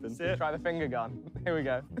 shoot Sit. something. Sit. Try the finger gun. Here we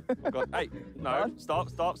go. Hey, no, stop.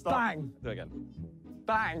 Bang. Do it again.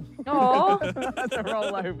 Bang. Oh, That's a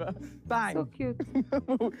rollover. Bang. so cute.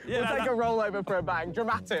 We'll take a rollover for a bang.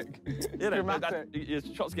 Dramatic. Yeah, Dramatic. Your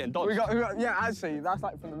shot's getting dodged. We got, yeah, actually, that's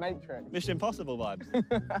like from the Matrix. Mission Impossible vibes.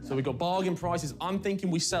 So we've got bargain prices. I'm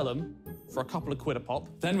thinking we sell them for a couple of quid a pop.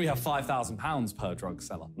 Then we have £5,000 per drug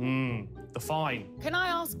seller. The fine. Can I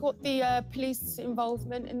ask what the police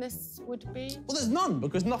involvement in this would be? Well, there's none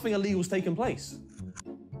because nothing illegal's taken place.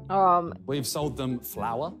 We've sold them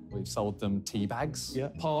flour. We've sold them tea bags. Yeah,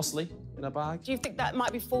 parsley in a bag. Do you think that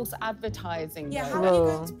might be false advertising? Yeah, though? how are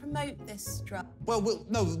you going to promote this drug? Well,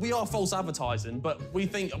 no, we are false advertising, but we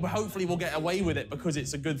think hopefully we'll get away with it because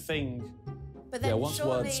it's a good thing. But then Yeah, once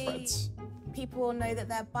surely word spreads. people will know that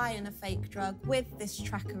they're buying a fake drug with this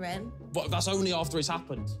tracker in. But that's only after it's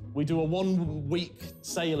happened. We do a 1 week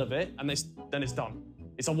sale of it, and then it's done.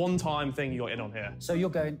 It's a one-time thing you got in on here. So you're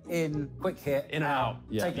going in, quick hit, In and out.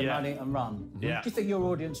 Yeah. take the Yeah. money and run. Yeah. Do you think your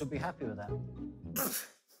audience would be happy with that?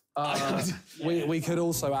 We could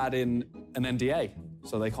also add in an NDA,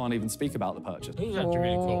 so they can't even speak about the purchase. He's actually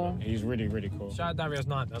really cool. He's really, really cool. Shout out Darius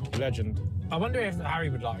Knight, man. Legend. I wonder if Harry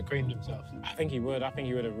would like creamed himself. I think he would. I think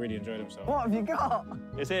he would have really enjoyed himself. What have you got?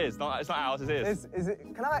 It's his, it's not ours, it's his. Is it?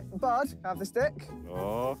 Can I, Bud, have the stick?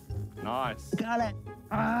 Oh, nice. Got it.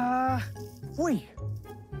 Wee.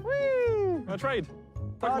 Wee. A trade.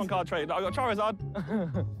 Pokemon card trade. I got Charizard.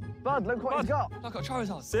 Bud, look what he's got. I got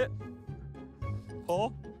Charizard. Sit.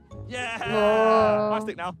 Pour. Yeah! Whoa. My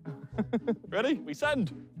stick now. Ready? We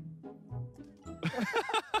send.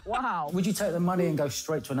 Wow. Would you take the money and go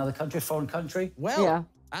straight to another country, foreign country? Well, Yeah.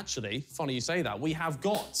 actually, funny you say that. We have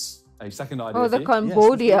got A second idea. Oh, the for you.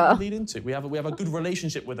 Cambodia. lead into. We have a good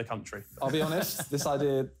relationship with the country. I'll be honest, this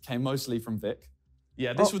idea came mostly from Vic.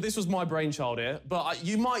 Yeah, this was my brainchild here, but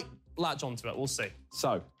you might latch onto it. We'll see.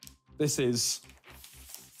 So, this is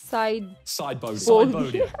Side. Sidebodia.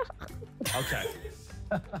 Sidebodia. Okay.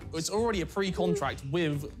 It's already a pre-contract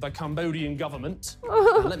with the Cambodian government.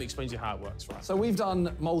 And let me explain to you how it works, right? So we've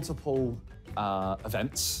done multiple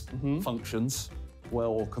events, functions,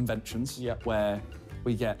 or conventions, where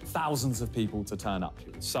we get thousands of people to turn up.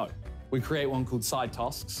 So we create one called Side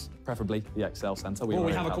Tasks, preferably the Excel Centre. We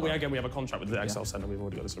have a contract with the Excel Centre. We've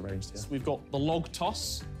already got this arranged here. We've got the log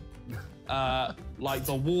toss, like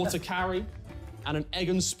the water carry, and an egg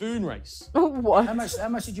and spoon race. What? How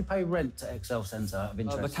much did you pay rent to Excel Centre of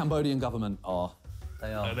interest? The Cambodian government are.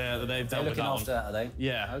 They are. They've dealt with looking that after that, are they?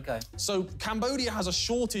 Yeah. Okay. So Cambodia has a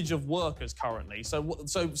shortage of workers currently. So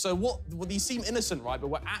what these seem innocent, right? But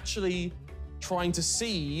we're actually trying to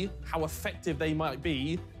see how effective they might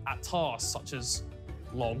be at tasks such as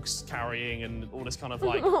logs carrying and all this kind of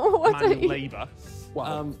like manual labour.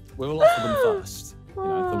 Well, we'll offer them first. You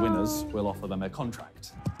know, the winners, we'll offer them a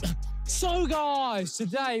contract. So, guys,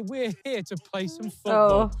 today we're here to play some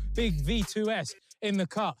football. Big V2S in the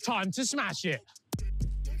cup. Time to smash it.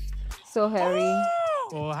 So Harry.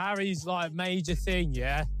 Well, Harry's like major thing,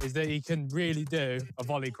 is that he can really do a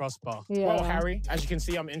volley crossbar. Yeah. Well, Harry, as you can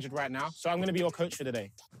see, I'm injured right now, so I'm going to be your coach for the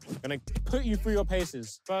day. I'm going to put you through your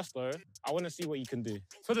paces. First, though, I want to see what you can do.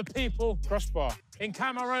 For the people Crossbar. in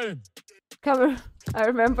Cameroon. I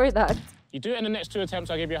remember that. You do it in the next 2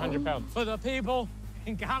 attempts, I'll give you £100. For the people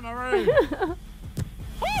in Cameroon.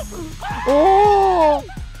 Oh!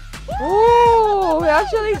 Oh, we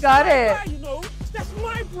actually got it. You know, that's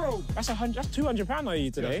my bro. That's £200 I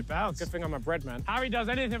eat today. £200. Good thing I'm a bread man. Harry does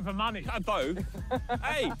anything for money. Bo,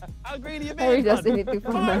 hey, how greedy you Harry being? does anything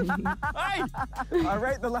for money. Hey! I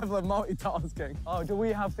rate the level of multitasking. Oh, do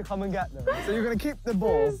we have to come and get them? So you're going to keep the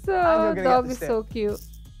ball and So, you're going to dog get the is stick. so cute.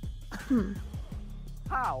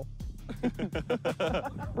 How?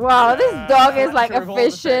 Wow, this dog is like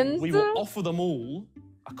efficient. We will offer them all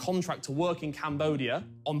a contract to work in Cambodia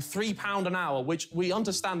on £3 an hour, which we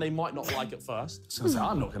understand they might not like at first. So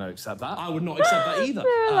I'm not going to accept that. I would not accept that either.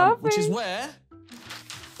 Which is where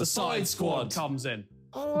the side squad comes in.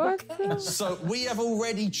 What? So we have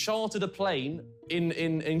already chartered a plane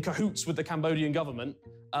in cahoots with the Cambodian government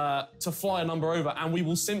to fly a number over, and we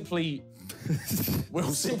will simply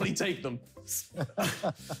take them.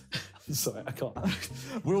 Sorry, I can't.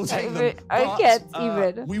 We'll take them. I can't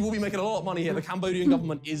even. We will be making a lot of money here. The Cambodian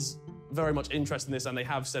government is very much interested in this, and they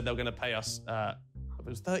have said they're going to pay us. It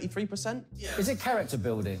was 33%. Yeah. Is it character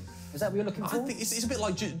building? Is that what you're looking for? I think it's a bit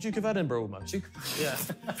like Duke of Edinburgh almost. Yeah.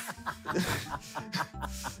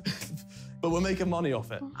 But we're making money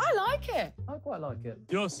off it. I like it. I quite like it.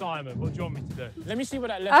 You're Simon. What do you want me to do? Let me see what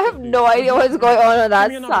that left I have foot do. no idea what's going on that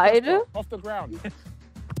Give me another side. crossbar, off the ground.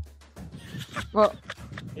 Well,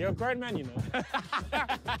 You're a grown man, you know.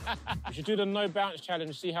 You should do the no bounce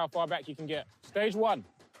challenge, see how far back you can get. Stage 1.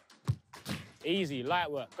 Easy, light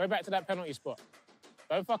work. Go back to that penalty spot.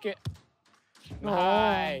 Don't fuck it.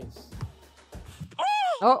 Nice.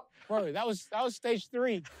 Oh. Bro, that was stage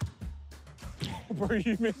 3. Bro,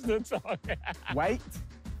 you missed the target. Wait.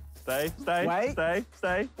 Stay. Wait.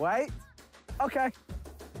 Stay. Wait. Okay.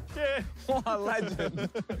 Yeah. What a legend.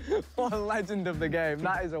 What a legend of the game.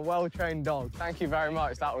 That is a well-trained dog. Thank you very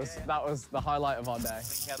much. That was the highlight of our day. I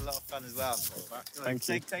think you had a lot of fun as well. Thank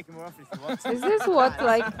you. Take them off if you want. Is this what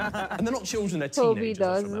like And they're not children, they're Toby teenagers.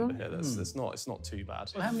 does? Let's remember here. It's not too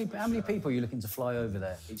bad. Well, how many people are you looking to fly over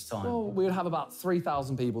there each time? Well, we would have about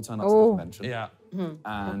 3,000 people turn up to Oh. the convention. Yeah.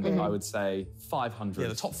 And I would say 500. Yeah,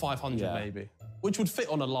 the top 500 maybe. Which would fit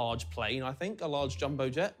on a large plane, I think, a large jumbo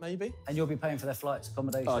jet, maybe. And you'll be paying for their flights,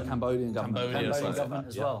 accommodation? Cambodian government. Cambodian government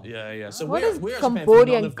as well. Yeah. So What we're is actually paying for none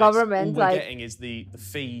Cambodian of this. government, All we're like, getting is the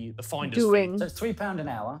fee, the finder's doing? So it's £3 an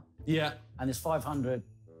hour. Yeah. And there's 500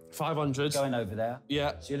 going over there.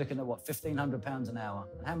 Yeah. So you're looking at what, £1,500 an hour.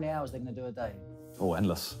 And how many hours are they going to do a day? Oh,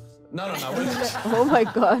 endless. No. Oh my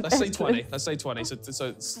God. Let's say 20. Let's say 20. So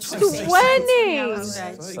 20!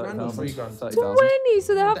 30 grand or 3 grand? 20!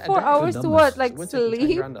 So they have 4 hours to what? Like We're taking 10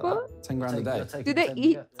 sleep? grand at that. 10 grand a day. Do they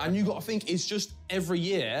eat? And you got to think it's just every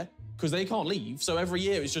year, because they can't leave, so every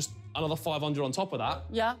year it's just another 500 on top of that.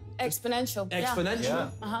 Yeah, exponential. Exponential. Yeah.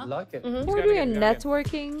 Uh-huh. Like it. We're doing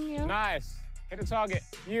networking. Yeah. Nice. Hit the target.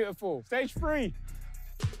 Beautiful. Stage 3.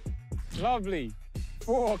 Lovely.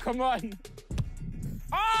 4, come on.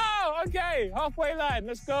 Oh, okay. Halfway line.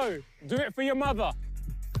 Let's go. Do it for your mother.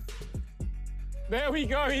 There we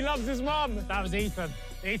go. He loves his mum. That was Ethan.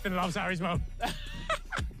 Ethan loves Harry's mum.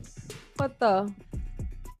 What the?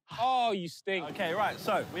 Oh, you stink. Okay, right,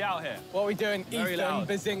 so we out here. What are we doing? Very Ethan, loud.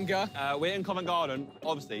 behzinga. We're in Covent Garden,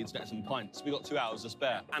 obviously, to get some pints. We got 2 hours to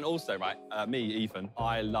spare. And also, right, me, Ethan,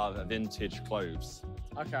 I love vintage clothes.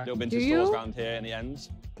 Okay. Little vintage you? stores around here in the ends.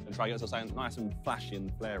 and try to get us something nice and flashy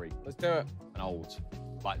and flary. Let's do it. And old,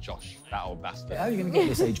 like Josh, that old bastard. How are you going to get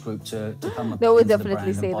this age group to come They would into the definitely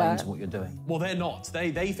brand say and buy that. into what you're doing? Well, they're not.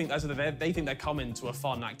 They think they think they're coming to a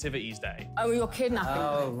fun activities day. Oh, you're kidnapping them.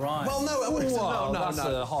 Oh, right. Well, no, That's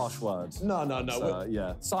a harsh word. No.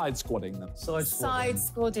 Yeah, side squadding them. Side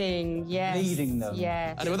squadding, yes. Leading them.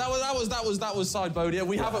 Yeah. Anyway, that was side Bodia.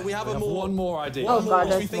 We have one more idea. Oh, God, which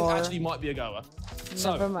we there's think more. actually might be a goer.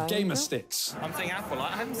 Never mind. Gamer sticks. I'm saying Apple.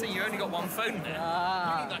 I haven't seen you only got one phone there.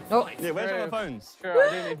 Oh. Yeah, where's all my phones? Sure, I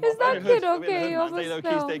do need Is that kid okay? You Stay almost low key,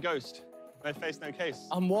 fell. stay ghost. No face, no case.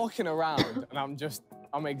 I'm walking around and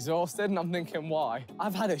I'm exhausted and I'm thinking, why?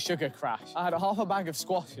 I've had a sugar crash. I had half a bag of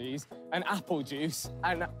squashies and apple juice,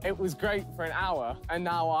 and it was great for an hour, and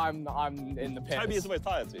now I'm in the pits. Toby is always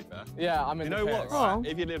tired, to be fair. Yeah, I'm in You the know pits. what, right?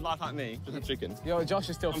 If you live life like me, just have chicken. Yo, Josh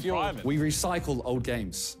is still fueled. thriving. We recycle old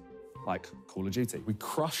games, like Call of Duty. We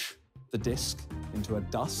crush the disc into a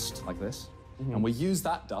dust like this, and we use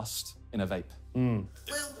that dust in a vape. Will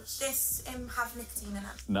this have nicotine in it?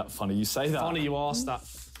 No, funny you say that. Funny you asked that.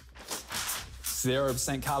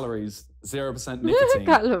 0% calories, 0% nicotine,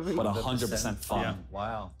 Calories. but 100% fun. Yeah.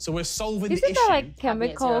 Wow. So we're solving the Isn't issue. that like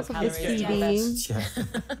chemicals of the calories. CD?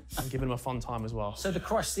 I'm giving them a fun time as well. So the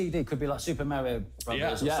crushed CD could be like Super Mario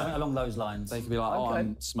Brothers or Yeah. something along those lines. They could be like, oh, Okay.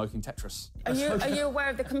 I'm smoking Tetris. Are you aware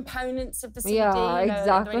of the components of the CD? Yeah, You know, are there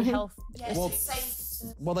exactly. any health? Yes, Well- it's safe.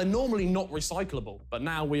 Well, they're normally not recyclable, but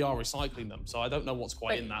now we are recycling them, so I don't know what's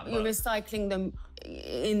quite in that. You're but- recycling them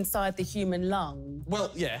inside the human lung. Well,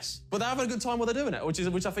 yes, but they're having a good time while they're doing it,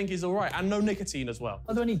 which I think is all right, and no nicotine as well.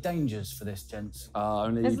 Are there any dangers for this, gents?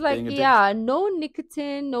 Only It's like, being addicted. yeah, no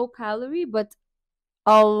nicotine, no calorie, but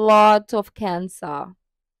a lot of cancer.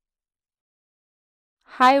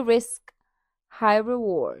 High risk, high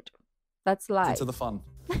reward. That's life. Into the fun.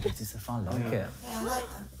 It is the fun, like it. Yeah, I like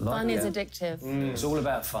that. Like Fun is it. addictive. It's all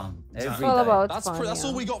about fun. Every all day. about That's fun. that's yeah.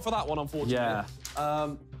 all we got for that one, unfortunately. Yeah.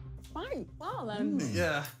 Fine. Well then.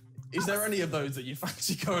 Yeah. Is there any of those that you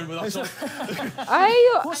fancy going with us on?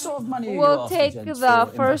 What sort of money are you will after, take gents, the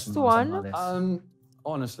for first investment on something one. like this?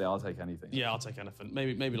 Honestly, I'll take anything. Yeah, I'll take anything.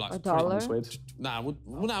 Maybe like $1. Nah,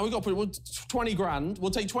 we got to put 20 grand. We'll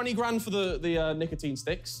take 20 grand for the nicotine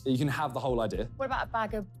sticks. You can have the whole idea. What about a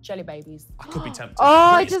bag of jelly babies? I could be tempted. Oh,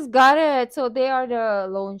 I just got it. So they are the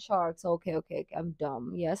loan sharks. Okay. I'm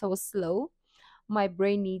dumb. Yes, I was slow. My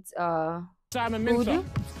brain needs Sidemensunday.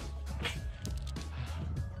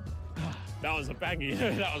 That was a baggy.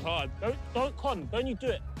 That was hard. Don't you do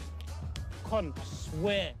it. Con, I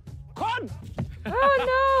swear. Con!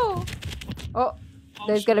 Oh no! Oh,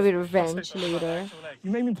 there's gonna be revenge later. You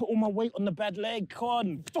made me put all my weight on the bad leg,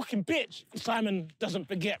 Con. Fucking bitch. Simon doesn't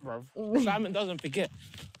forget, bro. Simon doesn't forget.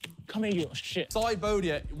 Come here, you little shit. Side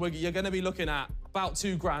Bodia, you're going to be looking at about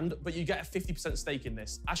 2 grand, but you get a 50% stake in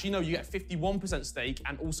this. Actually, no, you get 51% stake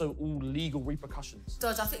and also all legal repercussions.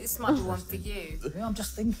 Dodge, I think this might be one for you. Yeah, I'm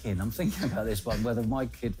thinking about this one, whether my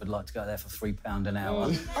kid would like to go there for £3 an hour.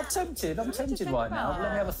 I'm tempted right now.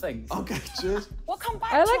 Let me have a think. Okay, cheers. We'll come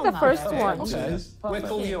back I to like on the that. first Okay, one. okay. We'll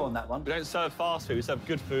call you on that one. We don't serve fast food, we serve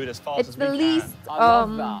good food as fast It's as we the can. least I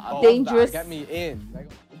love that. I love dangerous. That. Get me in.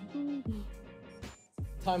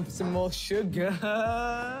 Time for some more sugar.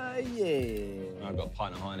 Yeah. I've got a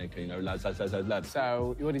pint of Heineken, you know, lads.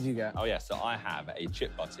 So, what did you get? Oh, yeah, so I have a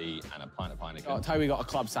chip butty and a pint of Heineken. Oh, Toby got a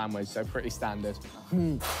club sandwich, so pretty standard.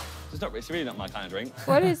 It's really not my kind of drink.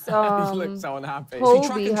 What is He looks so unhappy. Kobe See,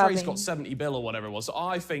 Track and Trace having- got 70 bill or whatever it was, so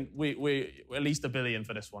I think we're at least $1 billion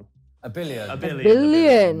for this one. $1 billion? $1 billion.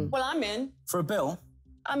 billion. Well, I'm in. For a bill?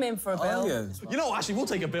 I'm in for a bill. You know what, actually, we'll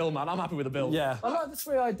take a bill, man. I'm happy with a bill. Yeah. I like the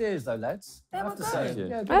 3 ideas, though, lads. I have to say.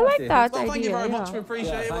 Yeah, good I like idea. that Well, idea. thank you very much. yeah. We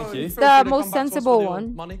appreciate it. thank you. Feel The free to most come back to us sensible with your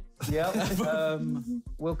one. Money. Yeah.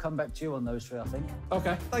 We'll come back to you on those 3, I think.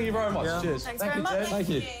 Okay. Thank you very much. Yeah. Cheers. Thanks very much. Thank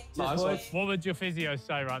you. Nice one. What would your physio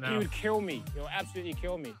say right now? He would kill me. He would absolutely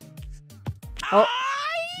kill me. Oh.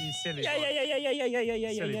 You silly boy.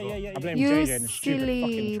 I blame You JJ and the stupid silly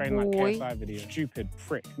fucking train like boy. KSI video. Stupid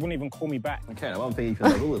prick. Wouldn't even call me back. Okay, now one thing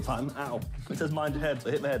Ethan does all the time, ow. It says mind your head, so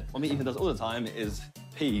hit my head. One thing Ethan does all the time is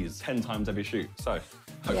pees 10 times every shoot, so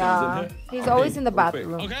hopefully Yeah. he's in here. He's always in the Real quick.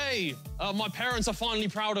 bathroom. Okay, my parents are finally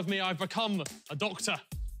proud of me. I've become a doctor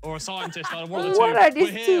or a scientist. One of the What two. are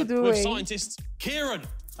these We're two here doing? with scientist Kieran.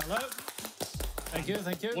 Hello. Thank you.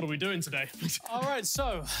 What are we doing today? All right,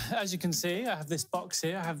 so as you can see, I have this box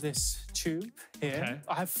here. I have this tube here. Okay.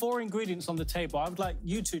 I have 4 ingredients on the table. I would like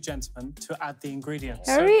you 2 gentlemen to add the ingredients.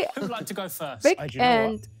 Harry, So who would like to go first? Vic You know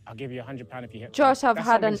what? and I'll give you £100 if you hit. Josh have That's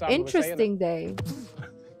had an something Simon would say, innit? interesting day.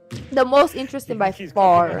 The most interesting by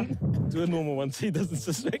far. Do a normal one so he doesn't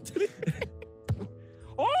suspect anything.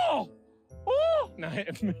 Oh! No.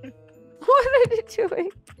 What are you doing?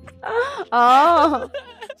 Oh.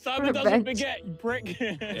 Simon doesn't forget, you prick.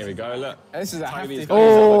 Here we go, look. This is a hefty.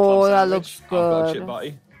 Oh, that looks I've got a good. chip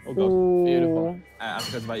butty. Oh, God. Ooh. Beautiful.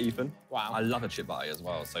 Africa's by Ethan. Wow. I love a chip butty as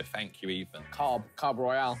well, so thank you, Ethan. Carb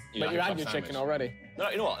royale. You But like you a had club your sandwich. chicken already. No,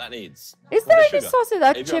 you know what that needs? Is there With the any sugar. sauce in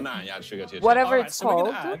that If you're a chip? man, you add sugar to your Whatever chip. it's so we're called.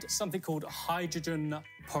 going to add something called hydrogen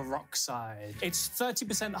peroxide. It's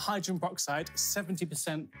 30% hydrogen peroxide,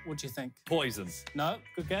 70%, what do you think? Poison. No,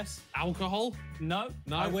 good guess. Alcohol? No,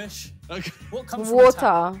 No. I wish. Okay. What comes from the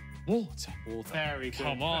tap? Water. Water. Very good.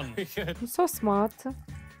 Come on. Very good. I'm so smart.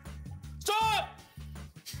 Stop!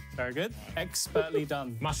 Very good. Expertly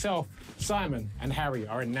done. Myself, Simon, and Harry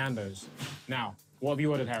are in Nando's. Now, what have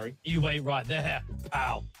you ordered, Harry? You wait right there,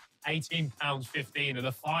 pal. £18.15 of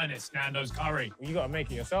the finest Nando's curry. Well, you got to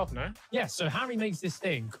make it yourself, no? Yeah, so Harry makes this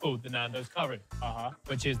thing called the Nando's curry,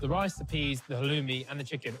 which is the rice, the peas, the halloumi, and the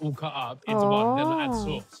chicken all cut up into one, then add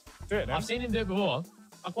sauce. Do it then. I've seen him do it before.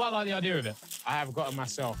 I quite like the idea of it. I have gotten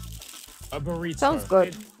myself a burrito. Sounds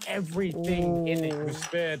good. With everything in it was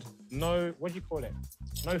spared. No, what do you call it?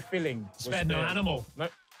 No filling. was Spared no animal. No.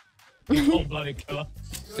 Cold-blooded killer.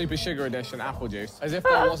 Super sugar edition apple juice. As if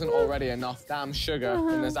there wasn't already enough damn sugar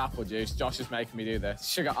in this apple juice. Josh is making me do this.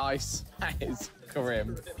 Sugar ice. That is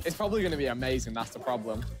grim. It's probably going to be amazing, that's the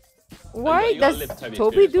problem. Why does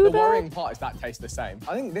Toby do The that? worrying part is that tastes the same.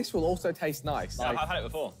 I think this will also taste nice. Yeah, I've had it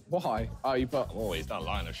before. Why? Oh, you put... I'm always done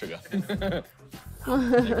lying of sugar.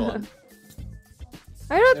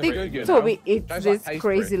 I don't They're think very good Toby now. eats Those this like taste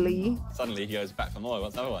crazily. Suddenly he goes back for more.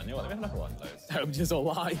 What's another one? You know what? Let me have another one of those. I'm just a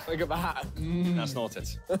lie. Look at that. Now snort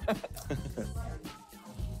it.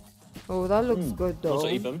 Oh, that looks good though. Also,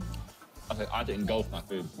 Ethan, I didn't engulf my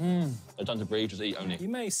food. I done to breathe, just eat only. You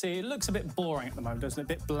may see it looks a bit boring at the moment, doesn't it? A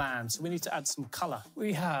bit bland. So we need to add some colour.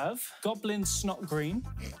 We have goblin snot green.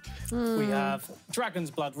 We have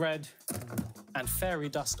dragon's blood red. And fairy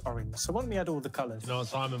dust orange. So why don't we add all the colours? You know what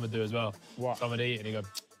Simon would do as well? What? Someone would eat it and he'd go,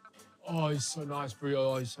 oh, he's so nice, burrito.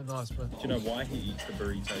 Oh, he's so nice, man. Do you know why he eats the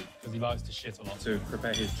burrito? Because he likes to shit a lot. To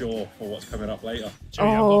prepare his jaw for what's coming up later.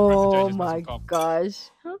 Oh my gosh.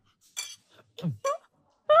 I'm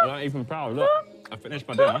not even proud. Look, I finished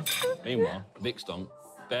my dinner. Meanwhile, Vic Stomp.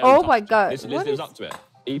 Oh my God. This What lives is up to it.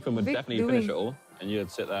 Ethan would Vic definitely finish doing? it all, and you'd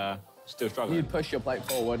sit there still struggling. You'd push your plate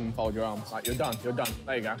forward and fold your arms. Like, you're done, you're done.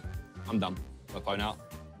 There you go. I'm done. My phone out.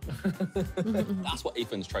 That's what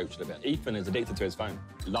Ethan's trope should have been. Ethan is addicted to his phone.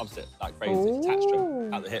 Loves it like crazy. It's attached to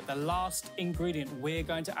him at the hip. The last ingredient we're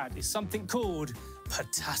going to add is something called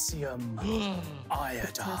potassium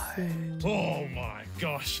iodide. Oh my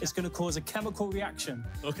gosh. It's going to cause a chemical reaction.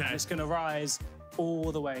 Okay. And it's going to rise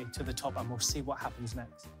all the way to the top, and we'll see what happens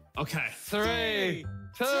next. Okay. 3,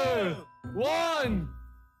 2, 1.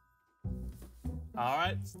 All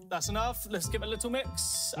right, that's enough. Let's give it a little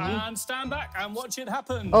mix and stand back and watch it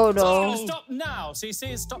happen. Oh, So it's no. going to stop now. So you see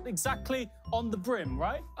it's stopped exactly on the brim,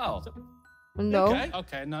 right? Oh. No.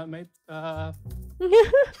 Okay, no, mate. Oh,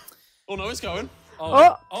 no, it's going.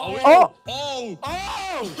 Oh. Oh! All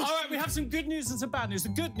right, we have some good news and some bad news. The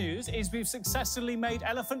good news is we've successfully made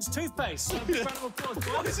elephant's toothpaste. So big round of applause.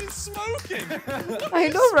 Why is it smoking? I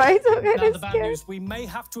know, right? I'm Now, kind the of bad scared. news, we may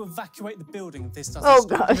have to evacuate the building if this doesn't Oh,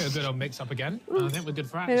 stop. gosh. We're good on mix-up again. I think we're good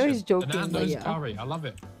for I action. know he's joking, The but Nando's yeah. curry. I love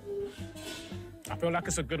it. I feel like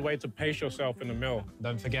it's a good way to pace yourself in the meal.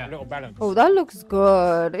 Don't forget. A little balance. Oh, that looks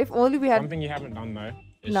good. If only we had One thing you haven't done, though,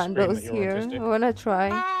 is Nando's scream that you're here. autistic. I wanna try.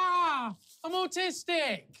 Ah! I'm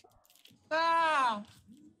autistic! Ah!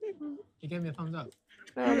 You gave me a thumbs up.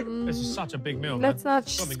 This is such a big meal, Let's man. not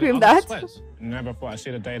Something scream good. I'm that. sweats. Never thought I'd see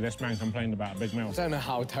the day this man complained about a big meal. I don't know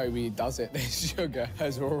how Toby does it. This sugar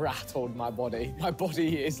has rattled my body. My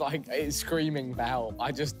body is like, it's screaming for help.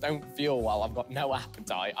 I just don't feel well. I've got no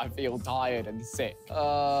appetite. I feel tired and sick.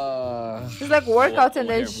 It's like workout and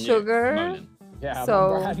then sugar. Yeah,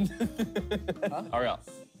 So- I'm Brad. Hurry up.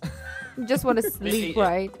 You just want to sleep,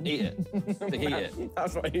 right? Eat it. Vic, eat it.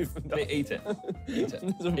 That's what Ethan does. Vic, eat it. Eat it.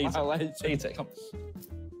 Eat it. Eat it. Come.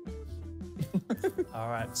 All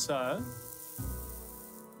right, so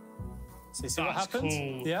see what That's happens?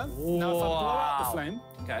 cool. Yeah? Now if I blow out the Wow. flame,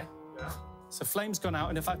 Okay. so flame's gone out,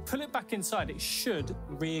 and if I pull it back inside, it should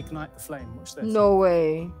reignite the flame. Watch this. No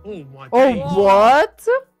way. Oh my Oh, days. what?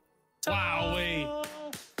 Wowee.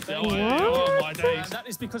 There Oh, you yeah, go. oh my days. And that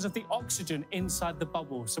is because of the oxygen inside the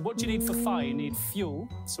bubble. So what do you need for fire? You need fuel.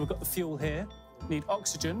 So we've got the fuel here. You need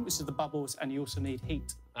oxygen, which is the bubbles, and you also need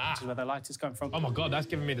heat, which is where the light is coming from. Oh my God, that's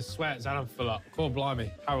giving me the sweats and I'm full up. Cool, blimey.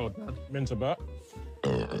 Harold, man. Minter butt.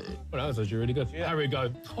 Well, that was actually really good. There we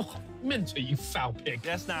go. Oh, Minter, you foul pig.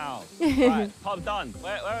 Yes, now. Right, Pub's done.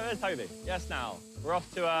 Where's Toby? Yes, now. We're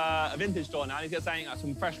off to a vintage store now. He's got saying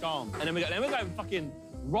some fresh gum. And then we're going fucking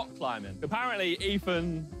rock climbing. Apparently,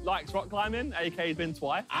 Ethan likes rock climbing. AK's been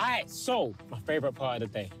twice. Alright, so my favourite part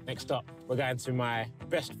of the day. Next up, we're going to my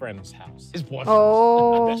best friend's house. His boyfriend.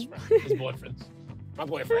 Oh. My best friend. His boyfriend. My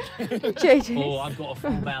boyfriend. JJ. Oh, I've got a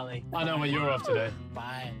full belly. I know where you're off today.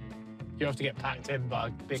 Bye. You have to get packed in by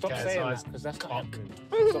a big Stop cat saying size that, because that's cock.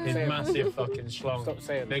 Stop His saying massive that. fucking schlong. Stop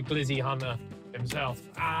saying the glizzy hunter himself.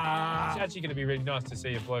 It's actually going to be really nice to see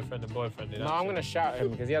your boyfriend and boyfriend. No, I'm going to shout at him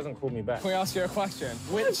because he hasn't called me back. Can we ask you a question?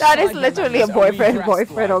 Which That is side literally a members are we boyfriend, dressed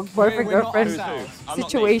boyfriend, or like? boyfriend, We're not girlfriend ourselves.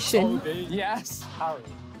 situation. Yes. Harry.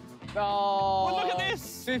 Oh, Well, look at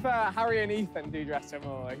this. To be fair, Harry and Ethan do dress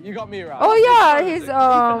similarly. You got me right. Oh yeah, his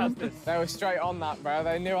They were straight on that, bro.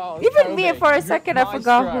 They knew I was Even me Toby. for a second, I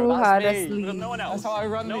forgot Maestro, who that's had a me. sleeve. No one else. That's how I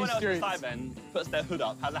run no these one else streets. beside Ben puts their hood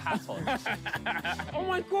up, has a hat on. Oh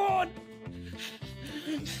my god!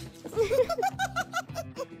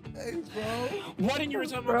 Hey, bro. Why didn't you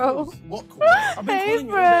return my Bro. calls? What call? I've been Hey, calling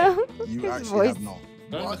you all bro. day. You His actually voice. have not.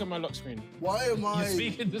 Don't look at my lock screen. Why am I You're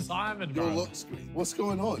speaking to Simon, your bro. lock screen? What's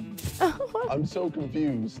going on? I'm so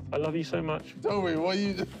confused. I love you so much. Toby, what are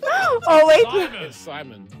you? Oh wait, Simon. It's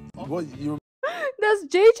Simon. What you? does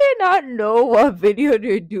JJ not know what video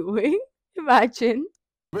they're doing? Imagine.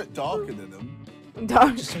 A bit darker than him.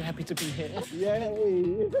 Dark. Just so happy to be here.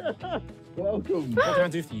 Yay! Welcome. What can I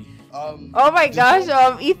do for you? Oh my gosh,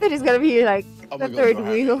 Ethan is gonna be like Oh the my God, third you're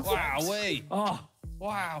wheel. Wow, wait. Oh,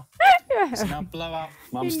 wow. So now blow up.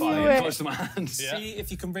 Mum's knew starting it. close to my hands. See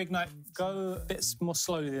if you can reignite. Go a bit more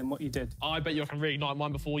slowly than what you did. I bet you I can reignite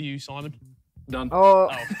mine before you, Simon. Done. Oh.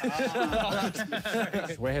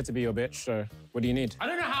 We're here to be your bitch, so what do you need? I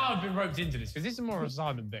don't know how I've been roped into this, because this is more of a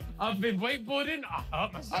Simon thing. I've been wakeboarding, I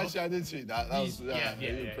hurt myself. Actually, I did see that. That was yeah,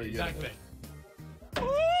 you were pretty exactly.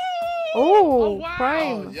 Oh, wow.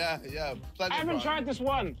 prime. good. Yeah. Plenty I haven't of tried this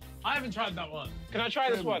one. I haven't tried that one. Can I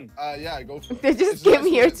try this one? Yeah, go for it. They just It's came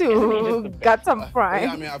nice here one. to got some Yeah, I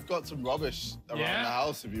prime. mean, I've got some rubbish around Yeah? the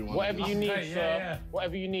house if you want. Whatever you need, Okay, sir. yeah.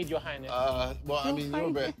 Whatever you need, Your Highness. Well, I mean, you're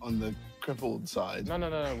a bit on the crippled side. No.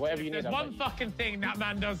 Whatever you need. There's I'll one take. fucking thing that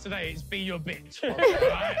man does today, it's be your bitch.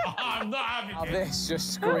 Right? I'm not having Now it. this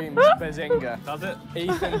just screams behzinga. Does it?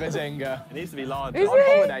 Ethan behzinga. It needs to be larger. Is On it?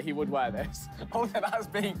 holiday, he would wear this. Oh, that's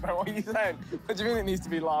big, bro. What are you saying? What do you mean it needs to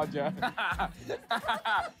be larger?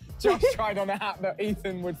 Josh tried on a hat that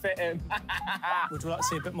Ethan would fit in. Would you like to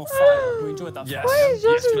see a bit more fire? We enjoyed that. Yes. Why is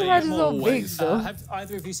Josh's please. head so big Always. though? Have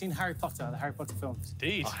either of you seen Harry Potter, the Harry Potter films?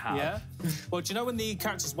 Indeed. Yeah? Well, do you know when the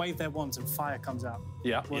characters wave their wands and fire comes out?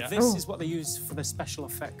 Yeah. Well, Yeah. this is what they use for the special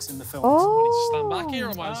effects in the films. Stand back here,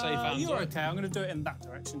 or am I safe hands? You're okay. I'm going to do it in that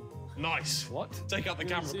direction. Nice. What? Take out the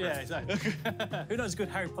camera. Yeah, exactly. Who knows a good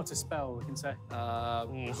Harry Potter spell, we can say? Hang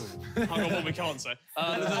on, what we can't say.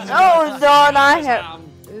 Oh no,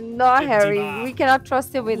 not Harry. We cannot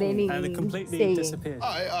trust him with And it anything. completely saying. disappeared.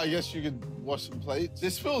 I guess you could wash some plates.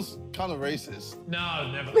 This feels kind of racist. No,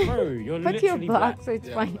 never. Bro, you're But you're literally black, so it's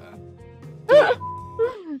Yeah, fine.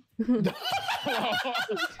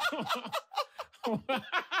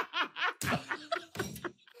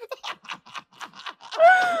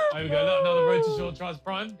 There we go. Look, another Road to Short tries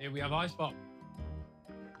prime. Here we have Ice Pop.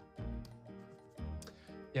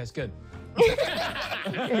 Yeah, it's good.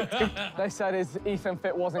 They said his Ethan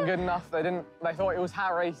fit wasn't good enough. They thought it was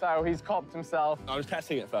Harry, so he's copped himself. I was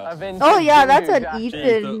testing it A first. vintage Oh yeah, that's voodoo an jacket.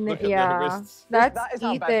 Ethan. Look at the Yeah, wrists. that's That is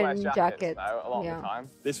how Beth wears Ethan jackets, jacket. though, a lot Yeah. of the time.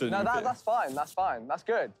 This was No, that's fine. That's fine. That's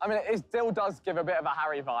good. I mean, it still does give a bit of a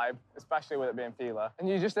Harry vibe, especially with it being feeler. And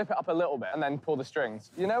you just lift it up a little bit and then pull the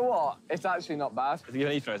strings. You know what? It's actually not bad. Is it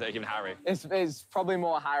even Ethan or is it even Harry? It's probably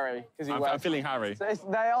more Harry because he wears. I'm feeling Harry. So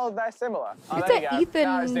they're similar. Oh, It's there you an go. Now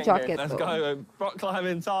Ethan it's doing jacket. good. Let's though. go. Rock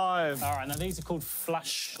climbing time. All right, now these are called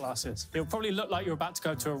flash glasses. It'll probably look like you're about to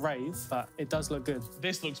go to a rave, but it does look good.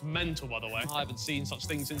 This looks mental, by the way. I haven't seen such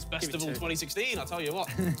things since Festival two. 2016, I'll tell you what.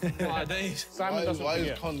 My days. Simon doesn't Why is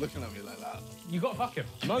forget. Con looking at me like that? You got fuck him.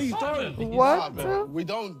 No, you Simon. don't. What? Nah, we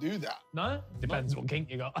don't do that. No? Depends what kink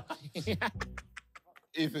you got.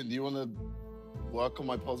 Ethan, do you want to work on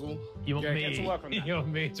my puzzle? You want Yeah, me get to work on that. You want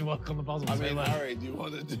me to work on the puzzle? I Say mean, less. Harry, do you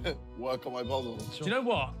want to work on my puzzle? Do you know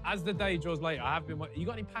what? As the day draws later, I have been. You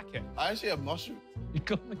got any packet? I actually have mushrooms. You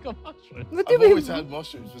got mushrooms? What do I've you always mean? had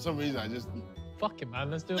mushrooms. For some reason, I just... Fuck it, man.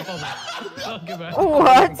 Let's do a puzzle. Fuck it, man.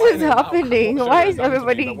 What is happening? Why is But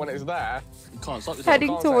everybody when it's there, You can't stop this. heading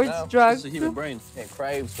can't say towards no. drugs? It's a human brain. it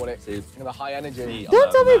craves what it is. The high energy.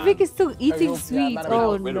 Don't tell me man. Vic is still eating yeah, sweets. man,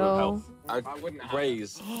 Oh Winner of no. health. I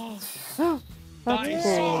raise. That's That is cool.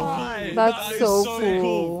 so cool. That's That is so cool.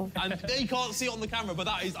 cool. And they can't see it on the camera, but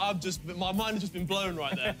that is, my mind has just been blown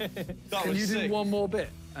right there. That Can was you sick. do one more bit?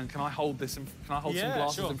 And can I hold this? Can I hold some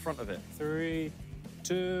glasses in front of it? 3,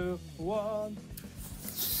 2, 1.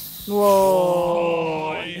 Whoa.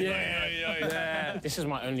 Oh, yeah. This is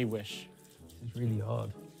my only wish. It's really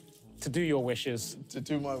hard. To do your wishes. To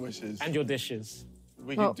do my wishes. And your dishes.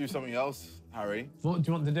 We can do something else, Harry. What do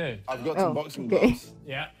you want to do? I've got some boxing gloves.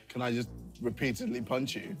 Yeah. Can I just repeatedly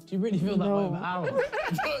punch you? Do you really feel that way about Aaron?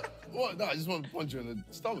 What? No, I just want to punch you in the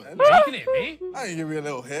stomach. You can hit me. I can give you a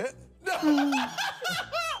little hit.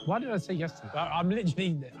 Why did I say yes to that? I'm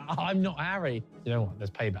not Harry. You know what? There's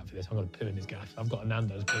payback for this. I'm going to poo in this gaff. I've got a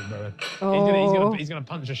Nando's poo, bro. Oh. He's gonna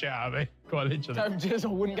punch the shit out of me. Quite literally. tbjzl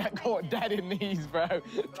wouldn't get caught dead in these, bro.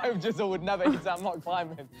 tbjzl would never. He's I'm not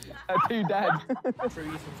climbing. They're too dead. True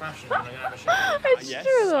Ethan fashion. I'm gonna have a shower. It's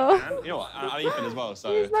true though. And you know what? I'm Ethan as well,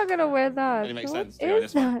 so He's not gonna wear that. it makes What sense to go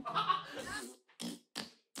is this way. that?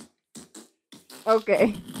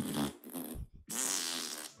 Okay.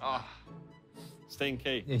 Ah,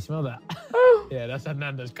 stinky. You smell that? Yeah, that's that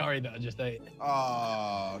Nando's curry that I just ate.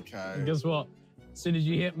 Oh, okay. And guess what? As soon as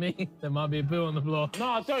you hit me, there might be a poo on the floor.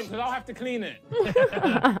 No, don't, because I'll have to clean it.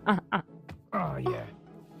 Oh, yeah.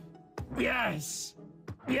 Yes!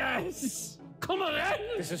 Yes! Come on, then!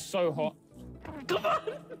 This is so hot. Come on!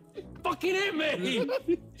 Fucking hit me!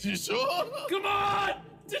 You sure? Come on!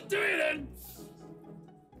 Just do it then!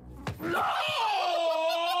 No!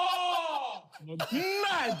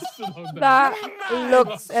 Mad! That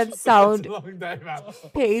looks and sound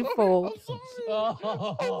painful.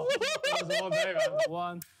 Oh, that was a long day, man.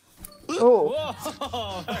 1. Oh.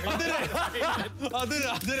 I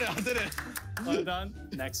did it. Well done.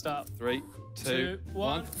 Next up. 3, 2,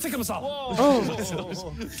 1. Tikka masala.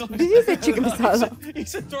 Oh. Did you say chicken masala? He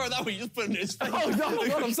said throw it that way, you just put it in his face. Oh,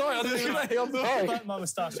 no, I'm sorry. I didn't mean that. I'm sorry. Bite my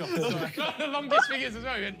moustache off. The longest fingers as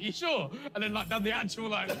well. He went, you sure? And then like done the actual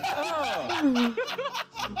like. Oh.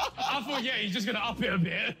 I thought, yeah, he's just gonna up it a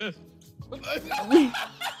bit.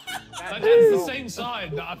 That's the same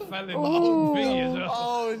side that I fell in the whole thingy as well.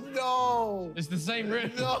 Oh, no. It's the same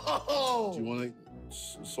rib. No. Do you want to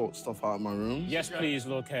sort stuff out in my room? Yes, please,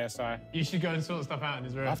 Lord KSI. You should go and sort stuff out in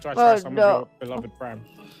his room. After I try some of your beloved pram.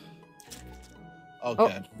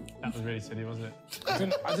 Okay. That was really silly, wasn't it?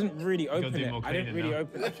 I didn't really open do it. more I didn't cleaning really now.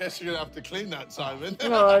 open I it. guess you're going to have to clean that, Simon.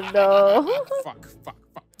 Oh no. Fuck.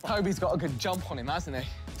 Toby's got a good jump on him, hasn't he?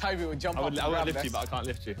 Toby would jump up and I would grab lift this. you, but I can't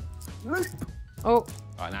lift you. Oh.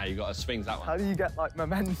 Right, now you've got to swing that one. How do you get, like,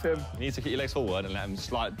 momentum? You need to keep your legs forward and let them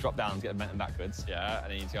slide, drop down to get momentum backwards. Yeah, and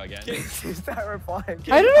then you need to go again. It's terrifying.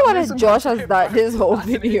 I don't know why Josh has that his whole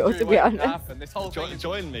video, to be honest. This whole thing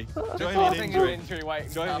Join me. Join whole me in thing is injury. injury waiting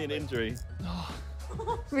to Join me in happen. injury.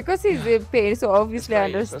 Because he's in pain, so obviously I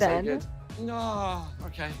Great, that's so understand. good. No,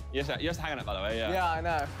 okay. You have to hang on it, by the way, yeah. Yeah, I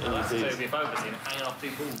know. If I've seen hanging off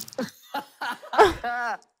 2 balls.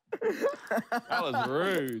 That was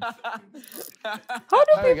rude. How do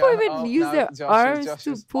There we people go. even Oh, use no, their Josh's. arms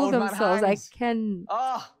to pull Old man themselves? I hangs. can.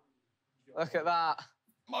 Oh, look at that.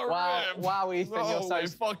 Wow, Ethan, you're so...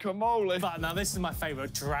 fucking moly. But now this is my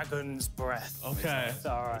favourite, dragon's breath. Okay.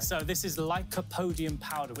 All right. So this is lycopodium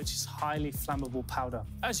powder, which is highly flammable powder.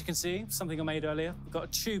 As you can see, something I made earlier. We've got a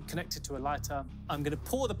tube connected to a lighter. I'm going to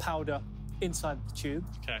pour the powder inside the tube.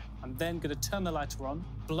 Okay. I'm then going to turn the lighter on,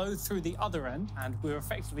 blow through the other end, and we'll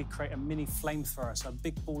effectively create a mini flamethrower, so a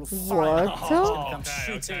big ball of fire. What? Oh, I'm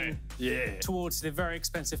shooting Yeah. towards the very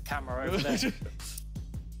expensive camera over there.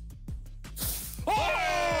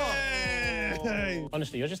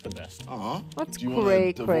 Honestly, you're just the best. What's Do you want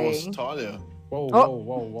to divorce cray? Talia? Whoa, Oh.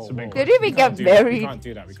 whoa. Did he even get We married? can't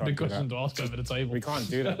do that. We can't Big do question that. to ask over the table. We can't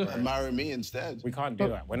do that, bro. Marry me instead. We can't do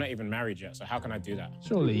that. We're not even married yet, so how can I do that?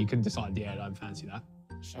 Surely you can decide, yeah, I don't fancy that.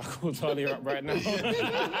 Shall I call Talia up right now?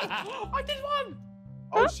 I did one!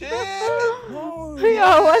 Oh, shit! Yeah,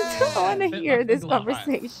 I want to hear this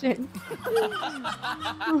conversation.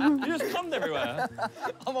 You just cummed everywhere.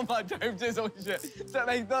 I'm on my tbjzl shit. So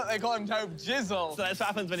they call him tbjzl. So that's what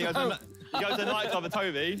happens when you go to a nightclub with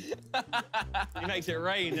Toby. He makes it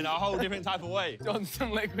rain in a whole different type of way.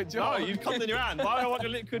 Johnson liquid No, gel. you've cummed in your hand. Why do I want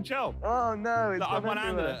your liquid gel? Oh, no. It's Like, I've gone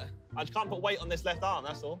one-handed everywhere. it. I just can't put weight on this left arm,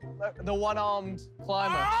 that's all. The one-armed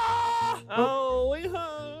climber. Oh, it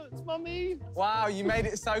hurts, mummy. Wow, you made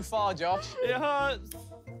it so far, Josh. It hurts.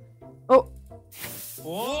 Oh.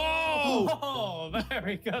 Whoa! Oh,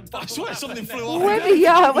 very good. I swear something flew off. Where did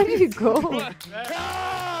you go?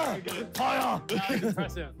 Fire!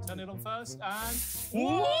 Press it. Turn it on first and.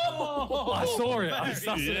 Whoa! I saw it. That's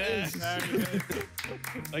what it is.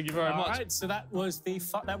 Thank you very much. All right, so that was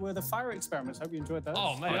that were the fire experiments. Hope you enjoyed those.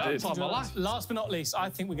 Oh, mate, that was time of my life. Last but not least, I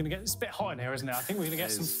think we're going to get it's a bit hot in here, isn't it? I think we're going to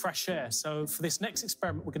get some fresh air. So for this next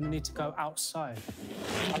experiment, we're going to need to go outside.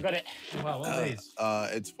 I got it. Wow, what are these?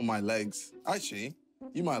 It's for my legs. Actually,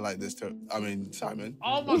 you might like this too. I mean, Simon.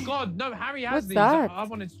 Oh my God! No, Harry has What's these. that? I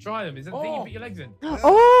wanted to try them. Is that the thing you put your legs in?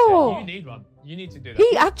 Oh! Yeah, you need one. You need to do that.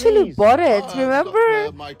 He actually bought it.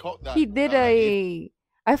 Remember? My cock that. He did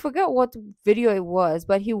I forgot what video it was,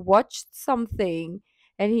 but he watched something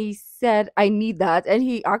and he said, "I need that," and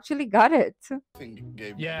he actually got it.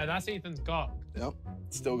 Yeah, that's Ethan's cock. Yep,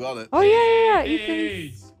 still got it. Oh yeah,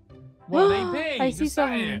 Ethan's. What are they I see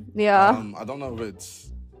some. Yeah. I don't know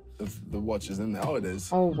if the watch is in there. Oh, it is.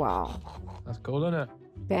 Oh wow. That's cool, isn't it?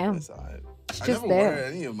 Damn. It's alright. It's I just never there. wear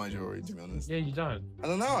any of my jewelry, to be honest. Yeah, you don't. I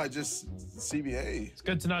don't know. I just CBA. It's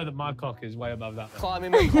good to know that my cock is way above that.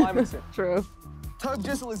 Climbing and climbing. True.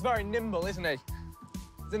 tbjzl is very nimble, isn't he?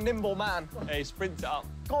 He's a nimble man. Yeah, he sprints it up.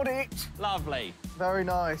 Got it. Lovely. Very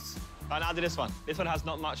nice. Right, now do this one. This one has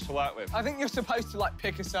not much to work with. I think you're supposed to like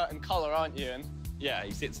pick a certain colour, aren't you? And Yeah,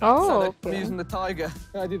 he sits Oh, up. I'm okay. using the tiger.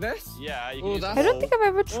 Can I do this? Yeah, you can use I don't think I've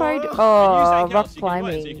ever tried rock rock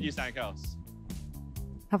climbing. You can use something else.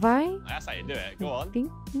 Have I? That's how you do it. Go I on.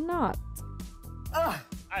 think not. I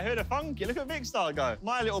heard a funky. Look at Big Star go.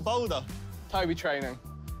 My little boulder. Toby training.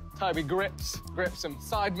 Toby grips them.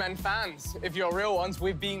 Sidemen fans, if you're real ones,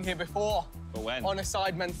 we've been here before. But when? On a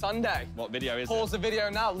Sidemen Sunday. What video is Pause it? the video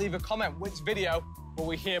now, leave a comment. Which video were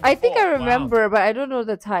we here before? I think I remember, but I don't know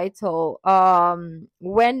the title.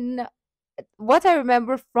 What I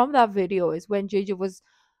remember from that video is when JJ was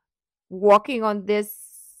walking on this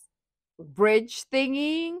bridge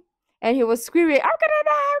thingy and he was screaming, "I'm gonna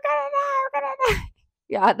die, I'm gonna die, I'm gonna die."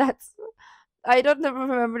 Yeah, that's I don't ever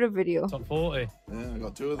remember the video. Top 40. Yeah, I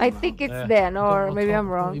got two of them. I think it's then, or maybe I'm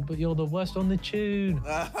wrong. But you're the worst on the tune.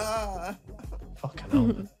 Fucking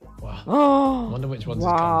hell. Wow. Oh, I wonder which one's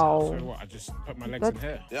wow. So what? I just put my legs That's in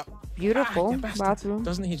here. Yeah. Beautiful bastard. bathroom.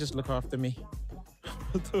 Doesn't he just look after me?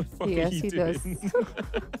 What the fuck Yes, are you he doing? does.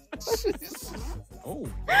 Oh.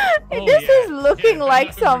 This is looking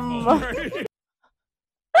like some.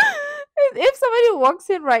 If somebody walks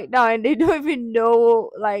in right now and they don't even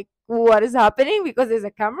know like what is happening because there's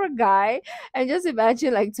a camera guy, and just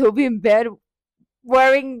imagine like Toby in bed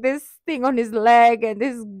wearing this thing on his leg and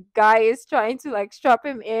this guy is trying to like strap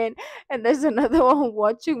him in and there's another one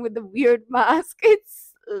watching with the weird mask. It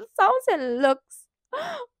sounds and looks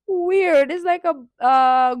weird. It's like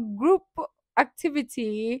a group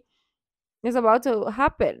activity is about to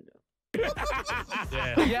happen.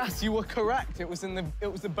 Yes, you were correct. It was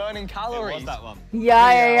the burning calories. It was that one.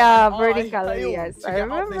 Yeah, and burning I calories. failed Yes, to I get up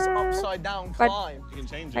remember. this upside down But climb. You can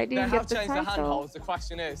change I it. They didn't have get the changed the title. handholds. The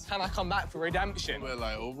question is, can I come back for redemption? We're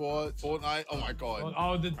like Overwatch, Fortnite. Oh my god.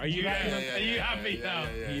 Are you Yeah, happy now?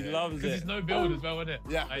 He loves Because it. there's no build as well, isn't it?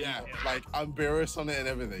 Yeah. Like I'm Beerus on it and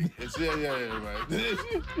everything. It's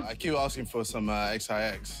right. I keep asking for some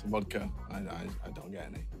XIX vodka. I don't get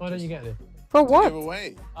any. Why don't you get it? For what? Give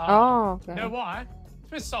away. Oh, okay. You know why? It's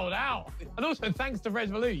been sold out. And also, thanks to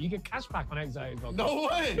Resolute, you get cash back on XA as well. No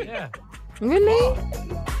way. Yeah. Really?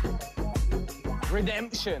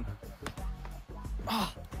 Redemption.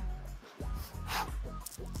 Oh,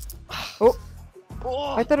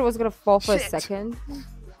 Oh, I thought it was gonna fall for a Shit. second.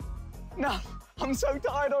 no, I'm so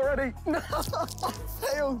tired already. No, I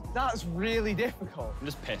failed. That's really difficult. I'm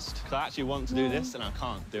just pissed because I actually want to do this and I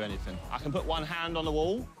can't do anything. I can put one hand on the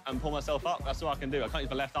wall and pull myself up. That's all I can do. I can't use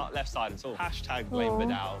my left side at all. Hashtag blame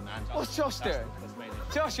Vidal, man. What's Josh doing? That's mainly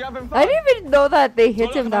it. Josh, you having fun? I didn't even know that they hit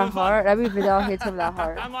look, him I'm that having fun. hard. I mean, Vidal hit him that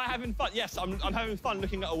hard. Am I having fun? Yes, I'm having fun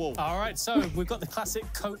looking at a wall. All right, so we've got the classic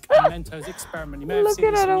Coke and Mentos experiment. You may have seen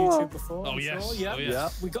Looking this at on a wall. YouTube before. Oh, I'm yes. Sure. Yeah. Oh,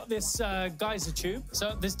 yes. We got this geyser tube.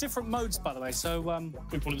 So there's different modes, by the way. So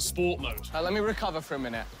We call it sport mode. Let me recover for a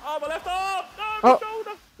minute. Oh, my left arm! No, Oh. my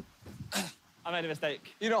shoulder! I made a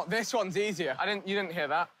mistake. You know, this one's easier. You didn't hear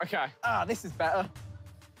that. Okay. This is better.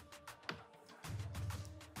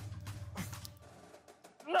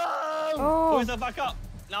 No! Pull Oh, yourself back up.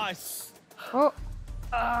 Nice. oh,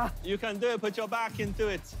 You can do it. Put your back into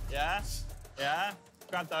it. Yeah? Yeah?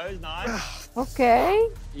 Grab those. Nice. okay.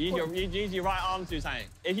 You use your right arm to do something.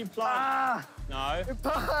 If you plug... No.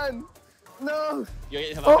 Pan! No! You're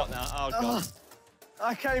getting yourself back up now. Oh, God.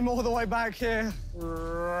 I came all the way back here.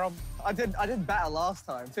 I did better last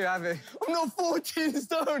time too, have you? I'm not 14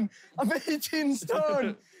 stone. I'm 18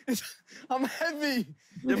 stone. I'm heavy.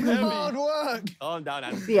 You're It's heavy. hard work. Calm down,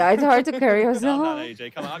 Andy. Yeah, it's hard to carry Calm yourself. down,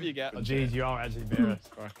 AJ. Come on, up you get. Oh, geez, you are actually Beerus.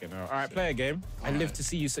 Fucking hell. All right, play a game. I live to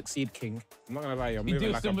see you succeed, King. I'm not gonna lie, you're You moving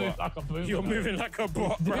do like still a move bot. like a boomer. You're moving like a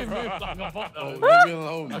bot, You do bro. move like a bot, though. Leave me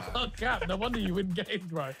alone, I man. can't cap. No wonder you win games,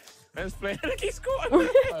 bro. Let's play. Look, he scored.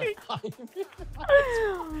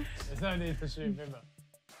 There's no need to shoot him.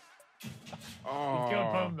 Oh. You killed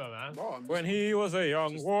Pumba, man. When he was a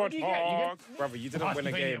young What do you get? You warthog. get- Brother, you didn't win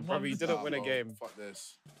a game. Brother, you didn't win a game. Fuck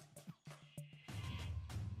this.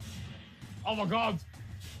 Oh my god.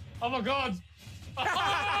 Oh my god.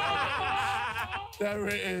 There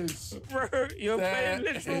it is. Bro, you're There playing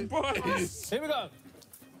little it boss. is. Here we go.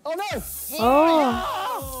 Oh no!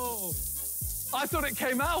 Oh. I thought it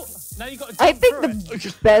came out. Now you got to I jump think through the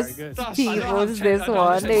it. best team was this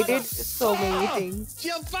one. They did so many things.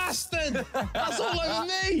 You bastard! That's all over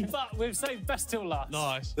me! But we've saved best till last.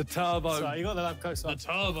 Nice. The turbo. Sorry, you got the lab coat The on.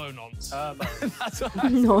 turbo nonce. Turbo. That's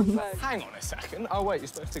what No. Hang on a second. Oh wait, you're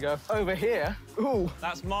supposed to go over here. Ooh.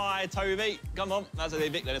 That's my Toby. Come on. That's a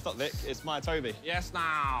Vic then. It's not Vic. It's my Toby. Yes,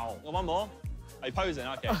 now. Well, one more. Are you posing?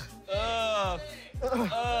 Okay.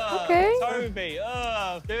 Okay. Toby.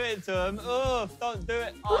 Do it to him. Don't do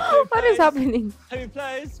it. What is happening? Two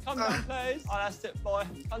plays. Come down, please. Oh, that's it, boy.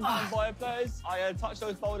 Come down, boy, please. I touch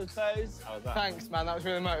those boulders, please. How was that? Thanks, man. That was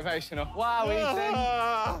really motivational. Wow,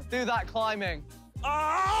 Ethan. Do that climbing.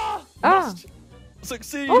 Ah! Ah.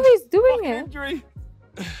 Succeed. Oh, he's doing Fuck it. Injury.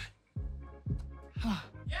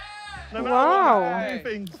 No matter Wow. what, I do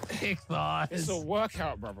things. It's a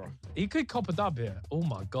workout, brother. You could cop a dub here. Oh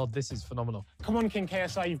my god, this is phenomenal. Come on, King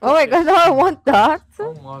KSI, you've Oh got my this. god, no, I want that.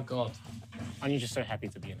 Oh my god. And you're just so happy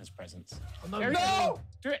to be in his presence. No!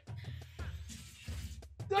 Do it.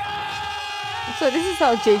 So this is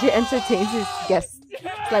how JJ entertains his guests.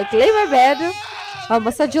 It's like, lay my bed, I'll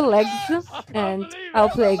massage your legs, and I'll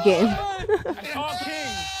play a game. Oh,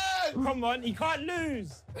 King. Come on, he can't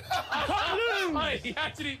lose. He can't lose. Mate, he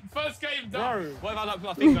actually, first game done. Bro. What if I put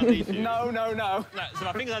my finger underneath you? No. No, so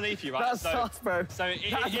my finger's underneath you, right? That's sus, bro. So if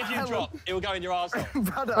you drop, it will go in your arsehole.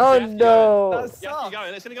 Brother. Oh You have to go. no. That's You have to sus. go.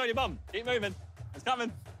 It's going to go in your bum. Keep moving. It's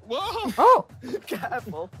coming. Whoa! Oh.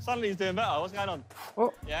 Careful. Suddenly he's doing better. What's going on?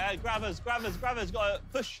 Oh. Yeah, grabbers. Got to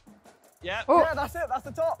push. Yeah. Oh. Yeah, that's it. That's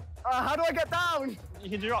the top. How do I get down? You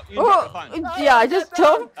can drop. You can drop. Oh. You're fine. Yeah, I just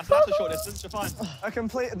jumped. That's a short distance. You're fine. I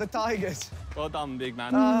completed the Tigers. Well done, big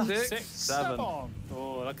man. 6, 7. Oh,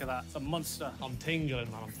 look at that. It's a monster. I'm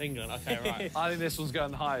tingling, man. I'm tingling. Okay, right. I think this one's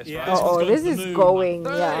going the highest. Yeah. Right? Oh, this is going,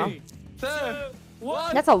 yeah. 2,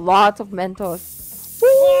 1. That's a lot of Mentos. Yeah,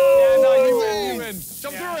 no, you win.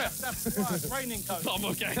 Jump through it. It's raining coat. I'm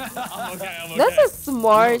okay. I'm okay. That's a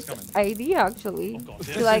smart idea, actually.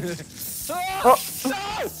 To like, oh,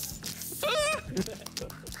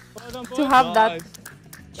 to have that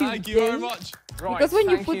Thank you cute very thing. much. Right, Because when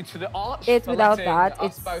you thank put you to the arch it for without letting that,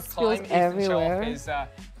 us it both spills climb. Ethan show off everywhere. his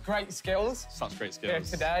great skills Such great here skills.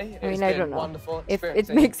 today. I mean, It's I been don't know wonderful if it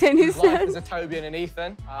experiencing makes any life sense. as a Toby and an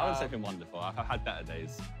Ethan. I wouldn't say it's been wonderful. I've had better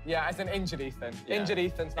days. Yeah, as an injured Ethan. Yeah. Injured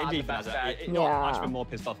Ethan's not had the Ethan best has day. You know what? Yeah. I've actually been more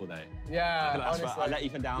pissed off all day. Yeah, That's why honestly. I let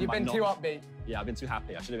Ethan down. You've by been not- too upbeat. Yeah, I've been too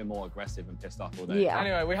happy. I should have been more aggressive and pissed off all day. Yeah.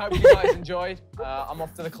 Anyway, we hope you guys enjoyed. I'm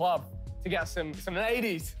off to the club to get some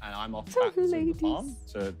ladies. And I'm off Some back to the ladies. farm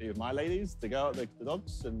to be with my ladies, the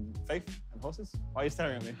dogs, and Faith and horses. Why are you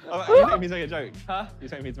staring at me? Oh, you think me to make a joke? Huh? You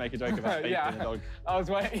think me to make a joke about Faith Yeah. and the dog? I was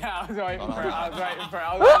waiting. Yeah, I was waiting for it. I was waiting for it.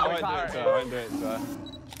 I I was won't waiting do it for to her. I won't do it to her.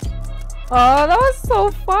 Oh, that was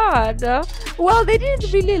so fun. Well, they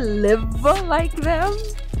didn't really live like them.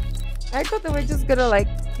 I thought they were just gonna like,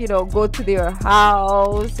 go to their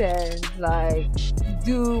house and like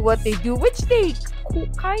do what they do, which they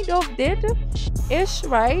kind of did ish,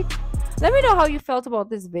 right? Let me know how you felt about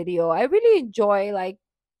this video. I really enjoy like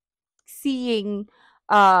seeing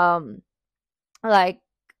like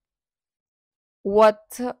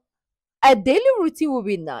what a daily routine would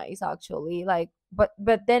be nice actually, like, but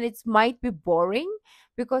then it might be boring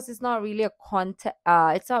because it's not really a content,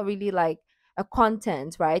 it's not really like a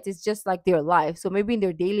content, right? It's just like their life. So maybe in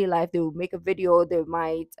their daily life they will make a video, they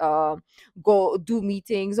might go do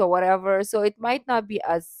meetings or whatever, so it might not be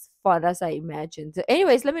as fun as I imagined. So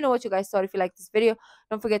anyways, let me know what you guys thought. If you like this video,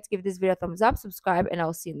 don't forget to give this video a thumbs up, subscribe, and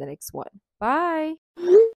I'll see you in the next one. Bye.